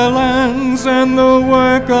our lands and the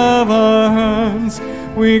work of our hands,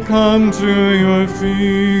 we come to your feast.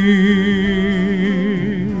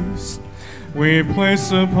 We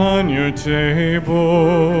place upon your table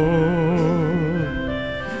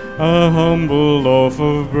a humble loaf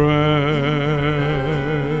of bread,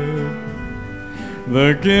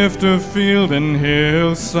 the gift of field and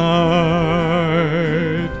hillside,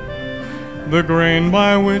 the grain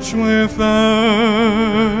by which we're fed.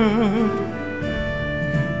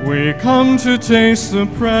 We come to taste the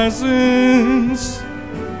presence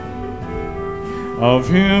of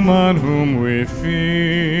him on whom we feed,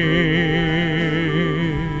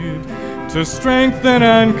 to strengthen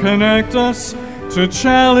and connect us, to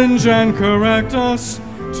challenge and correct us,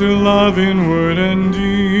 to love in word and deed.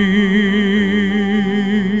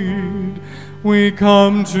 We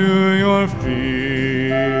come to your feast.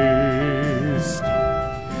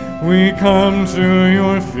 We come to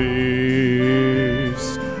your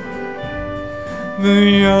feast. The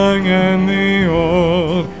young and the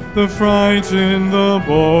old, the frightened, the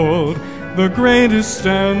bold, the greatest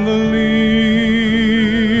and the least,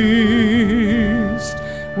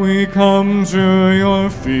 we come to your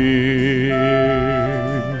feast.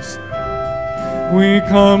 We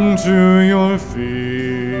come to your feast.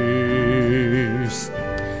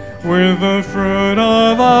 With the fruit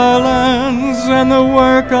of our lands and the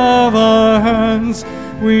work of our hands,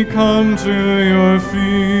 we come to your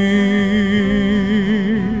feast.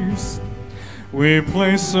 We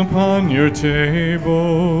place upon your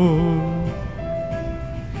table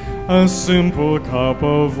a simple cup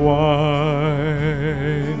of wine,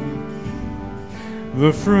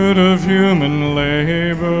 the fruit of human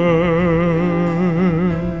labor,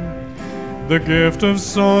 the gift of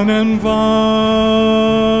sun and vine.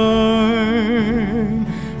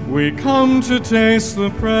 We come to taste the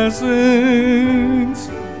presence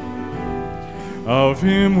of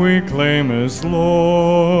him we claim as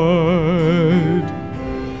Lord.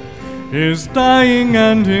 His dying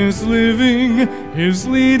and his living, his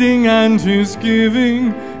leading and his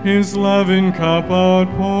giving, his loving cup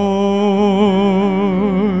outpoured.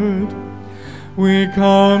 We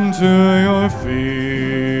come to your feast.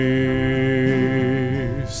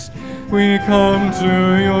 We come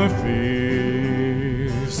to your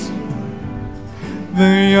feast.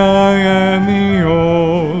 The young and the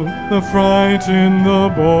old, the frightened, the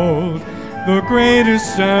bold, the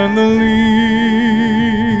greatest and the least,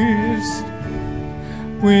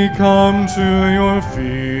 we come to your feast.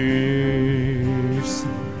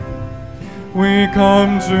 We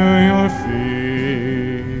come to your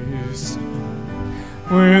feast.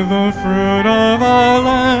 With the fruit of our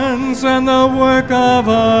lands and the work of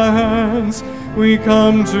our hands, we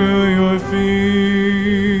come to your feast.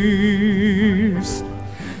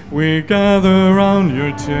 We gather round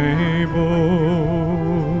your table.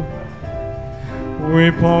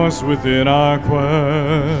 We pause within our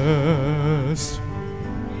quest.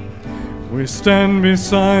 We stand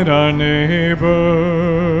beside our neighbor.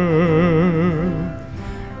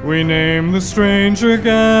 We name the stranger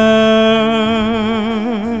guest.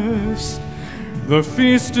 The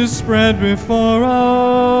feast is spread before us.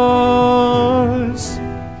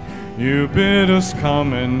 You bid us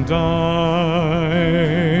come and dine.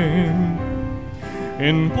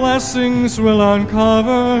 In blessings we'll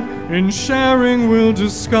uncover, in sharing we'll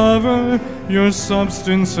discover your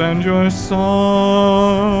substance and your sign.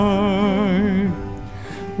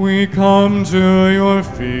 We come to your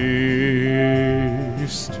feast.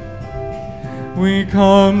 We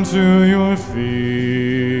come to your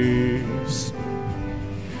feast.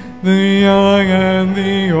 The young and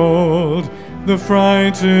the old, the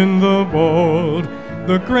frightened, the bold,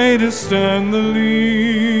 the greatest and the least,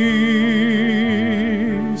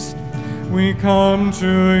 we come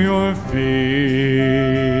to your feast.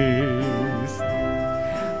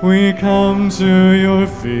 We come to your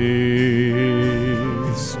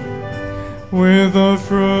feast. With the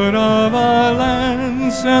fruit of our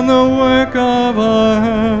lands and the work of our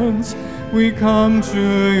hands, we come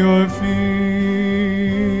to your feast.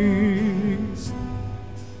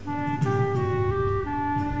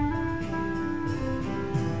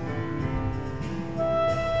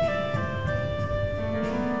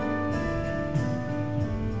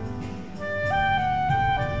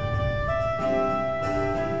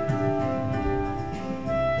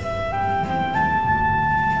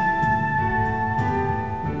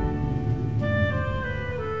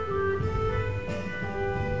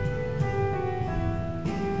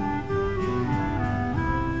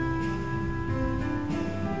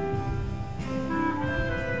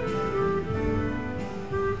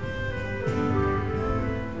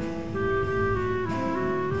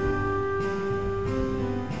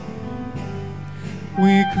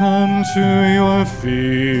 we come to your feast.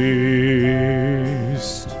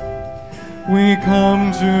 We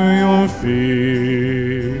come to your feast.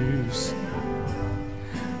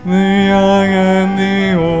 The young and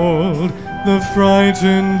the old, the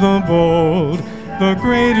frightened, the bold, the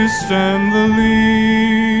greatest and the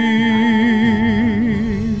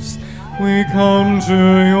least, we come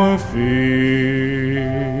to your feast.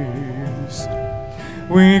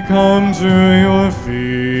 We come to your feast.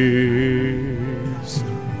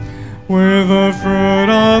 We're the fruit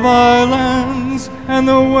of our lands and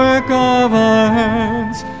the work of our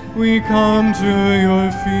hands. We come to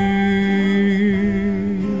your feast.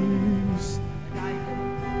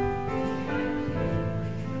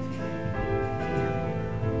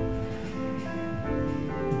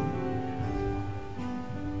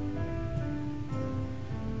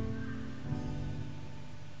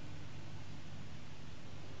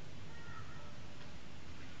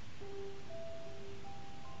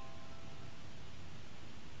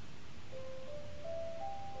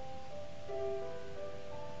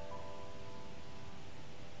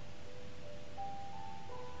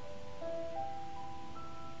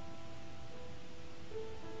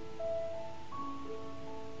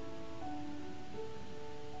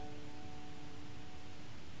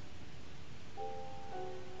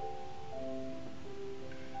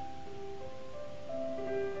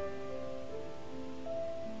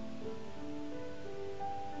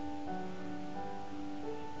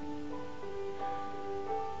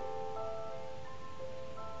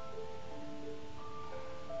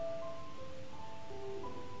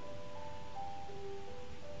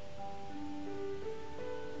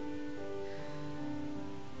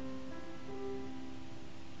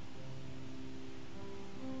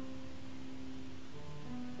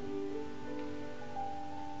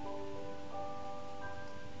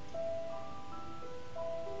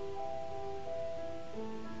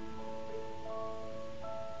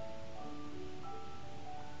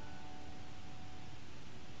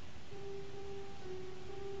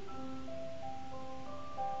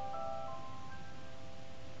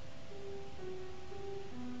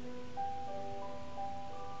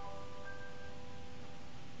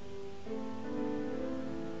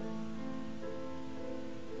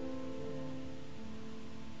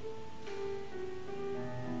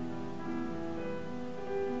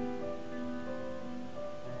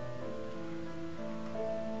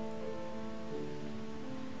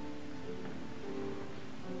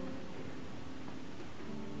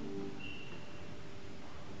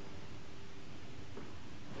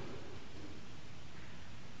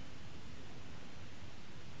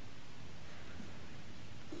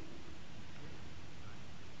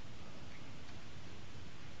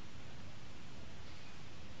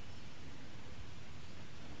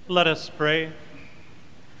 Let us pray.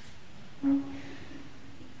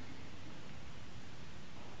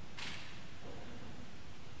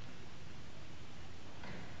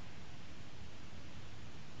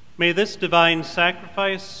 May this divine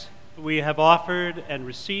sacrifice we have offered and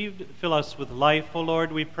received fill us with life, O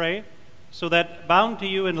Lord, we pray, so that, bound to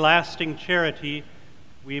you in lasting charity,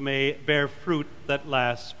 we may bear fruit that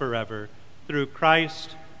lasts forever. Through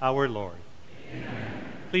Christ our Lord. Amen.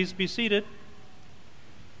 Please be seated.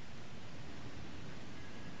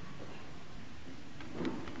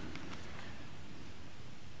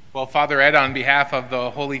 Well, Father Ed, on behalf of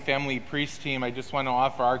the Holy Family Priest team, I just want to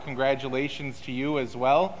offer our congratulations to you as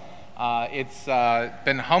well. It's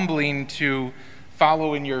been humbling to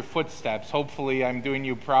follow in your footsteps. Hopefully, I'm doing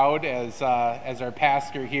you proud as our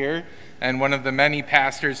pastor here and one of the many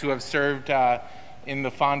pastors who have served in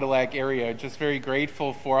the Fond du Lac area. Just very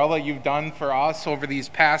grateful for all that you've done for us over these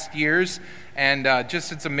past years, and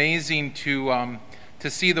just it's amazing to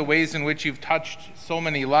see the ways in which you've touched so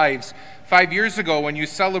many lives. 5 years ago, when you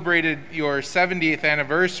celebrated your 70th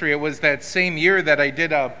anniversary, it was that same year that I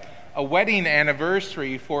did a wedding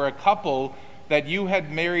anniversary for a couple that you had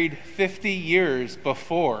married 50 years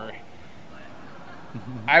before.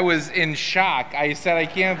 I was in shock. I said, I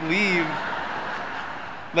can't believe,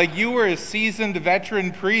 like, you were a seasoned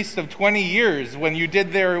veteran priest of 20 years when you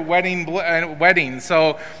did their wedding.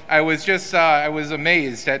 So I was just, I was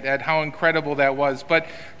amazed at how incredible that was. But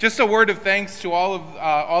just a word of thanks to all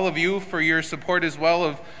of you for your support as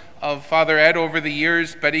well of Father Ed over the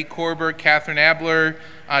years. Betty Corbett, Catherine Abler,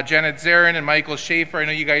 Janet Zarin, and Michael Schaefer. I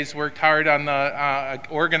know you guys worked hard on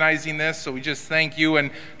organizing this, so we just thank you.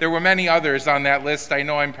 And there were many others on that list. I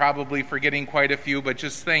know I'm probably forgetting quite a few, but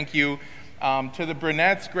just thank you. To the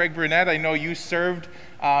Brunetts, Greg Brunette, I know you served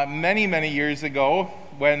many, many years ago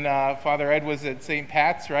when Father Ed was at St.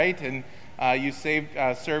 Pat's, right? And you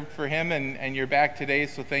served for him, and you're back today,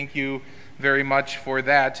 so thank you very much for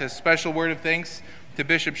that. A special word of thanks to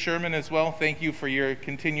Bishop Sherman as well. Thank you for your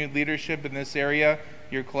continued leadership in this area,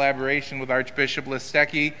 your collaboration with Archbishop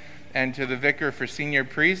Listecki, and to the vicar for senior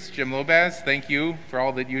priest, Jim Lobaz. Thank you for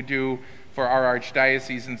all that you do for our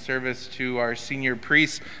archdiocese in service to our senior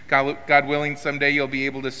priests. God willing, someday you'll be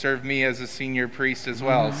able to serve me as a senior priest as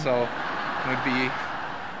well. So it would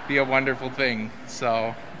be a wonderful thing.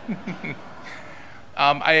 So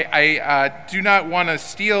I do not want to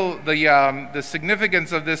steal the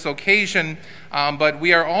significance of this occasion, but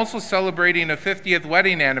we are also celebrating a 50th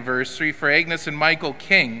wedding anniversary for Agnes and Michael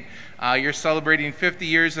King. You're celebrating 50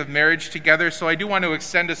 years of marriage together, so I do want to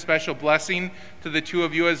extend a special blessing to the two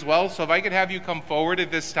of you as well. So if I could have you come forward at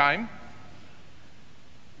this time.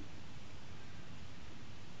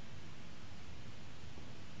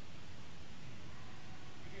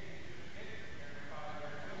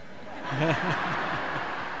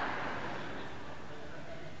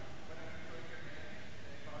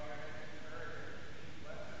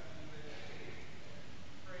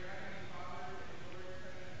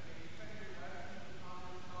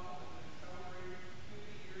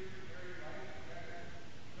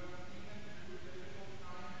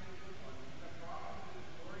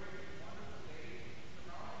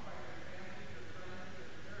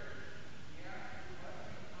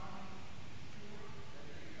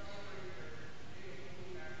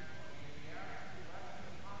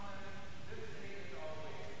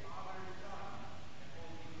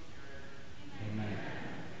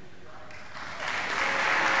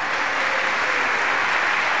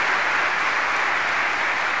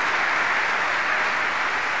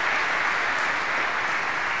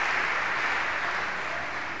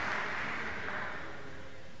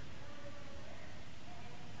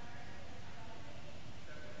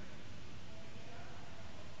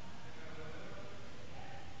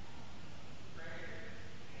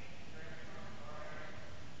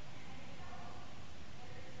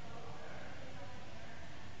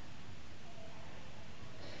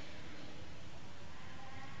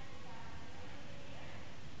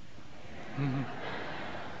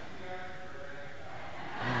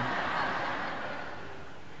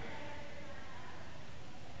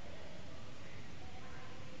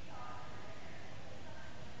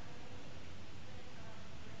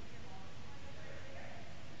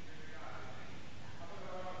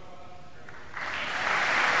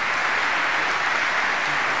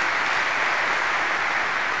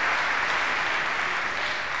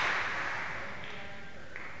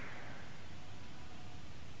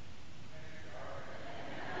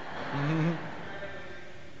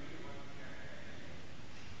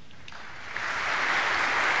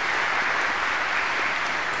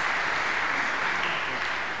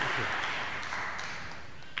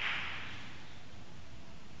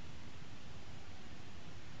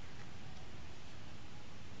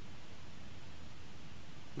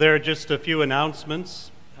 There are just a few announcements.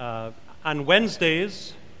 On Wednesday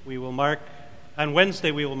we will mark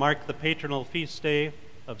the patronal feast day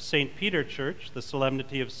of St. Peter Church, the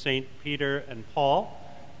Solemnity of St. Peter and Paul,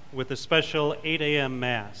 with a special 8 a.m.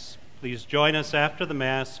 Mass. Please join us after the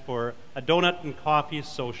Mass for a donut and coffee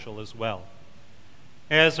social as well.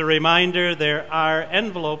 As a reminder, there are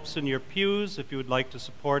envelopes in your pews if you would like to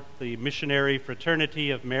support the Missionary Fraternity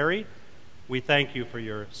of Mary. We thank you for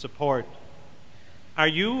your support. Are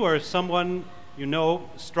you or someone you know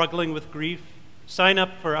struggling with grief? Sign up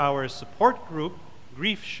for our support group,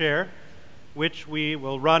 Grief Share, which we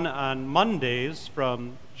will run on Mondays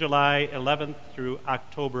from July 11th through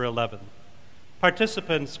October 11th.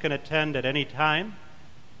 Participants can attend at any time.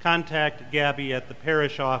 Contact Gabby at the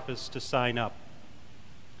parish office to sign up.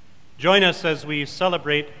 Join us as we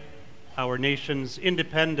celebrate our nation's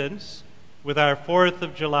independence with our 4th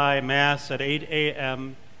of July Mass at 8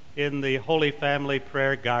 a.m. in the Holy Family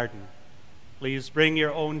Prayer Garden. Please bring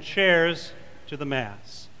your own chairs to the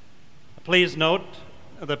Mass. Please note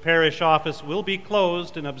the parish office will be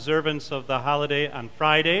closed in observance of the holiday on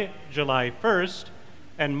Friday, July 1st,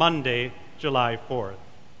 and Monday, July 4th.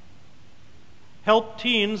 Help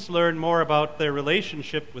teens learn more about their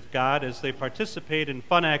relationship with God as they participate in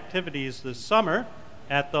fun activities this summer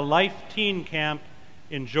at the Life Teen Camp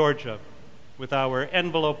in Georgia, with our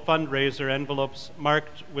envelope fundraiser envelopes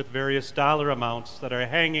marked with various dollar amounts that are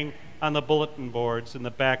hanging on the bulletin boards in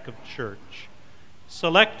the back of church.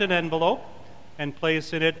 Select an envelope and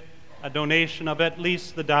place in it a donation of at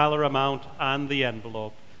least the dollar amount on the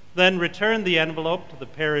envelope. Then return the envelope to the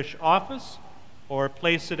parish office or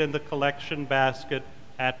place it in the collection basket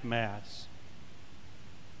at Mass.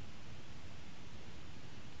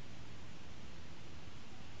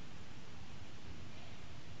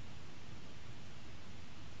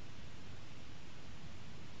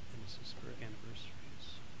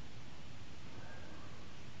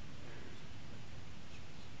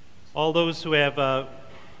 All those who have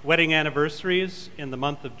wedding anniversaries in the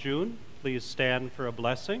month of June, please stand for a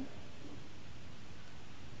blessing.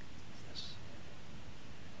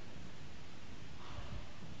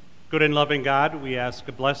 Good and loving God, we ask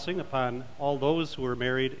a blessing upon all those who are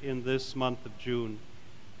married in this month of June.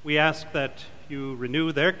 We ask that you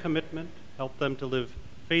renew their commitment, help them to live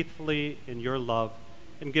faithfully in your love,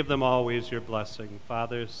 and give them always your blessing.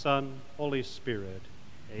 Father, Son, Holy Spirit.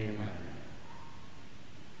 Amen.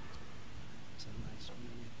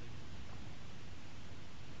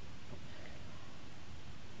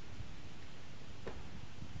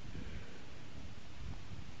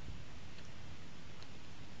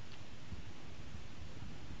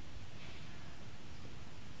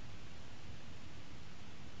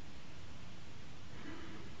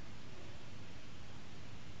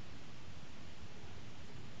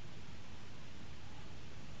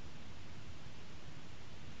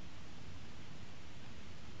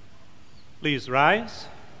 Please rise.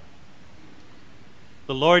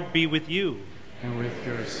 The Lord be with you. And with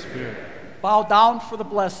your spirit. Bow down for the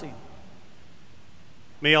blessing.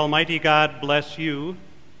 May Almighty God bless you,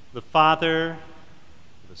 the Father,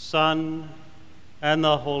 the Son, and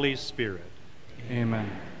the Holy Spirit. Amen.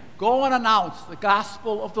 Go and announce the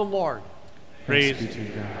gospel of the Lord. Praise be to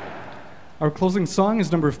God. Our closing song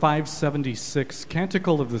is number 576,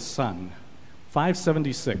 Canticle of the Sun.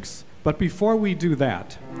 576. But before we do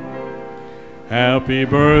that, Happy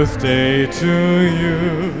birthday to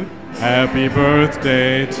you. Happy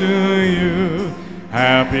birthday to you.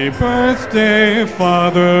 Happy birthday,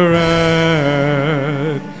 Father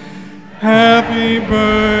Ed. Happy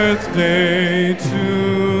birthday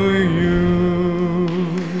to you.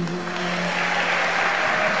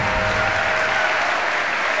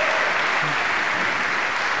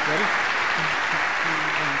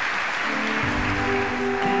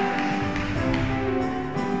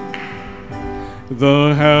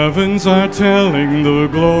 The heavens are telling the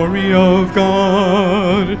glory of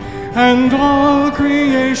God, and all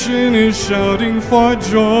creation is shouting for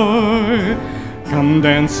joy. Come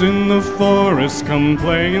dance in the forest, come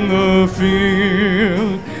play in the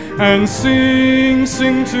field, and sing,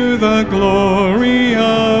 sing to the glory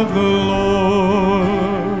of the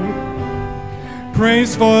Lord.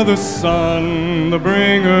 Praise for the sun, the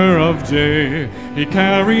bringer of day. He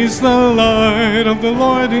carries the light of the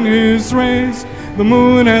Lord in his rays. The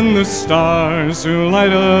moon and the stars who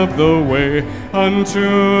light up the way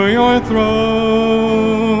unto your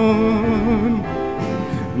throne.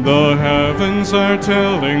 The heavens are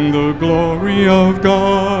telling the glory of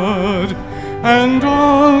God, and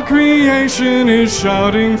all creation is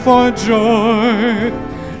shouting for joy.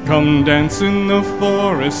 Come dance in the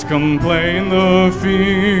forest, come play in the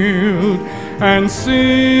field, and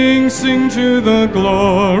sing, sing to the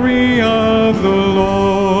glory of the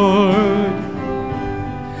Lord.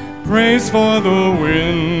 Praise for the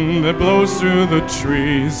wind that blows through the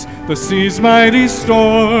trees, the sea's mighty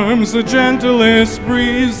storms, the gentlest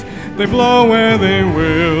breeze. They blow where they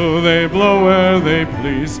will, they blow where they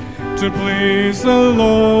please, to please the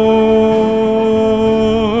Lord.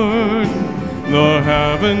 The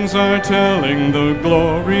heavens are telling the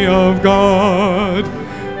glory of God,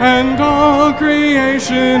 and all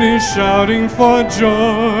creation is shouting for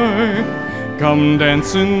joy. Come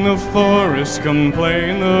dance in the forest, come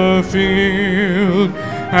play in the field,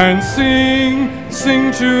 and sing,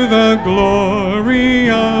 sing to the glory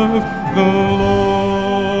of the Lord.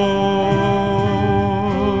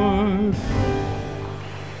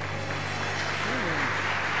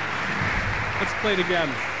 let's play it again.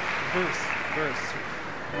 Verse.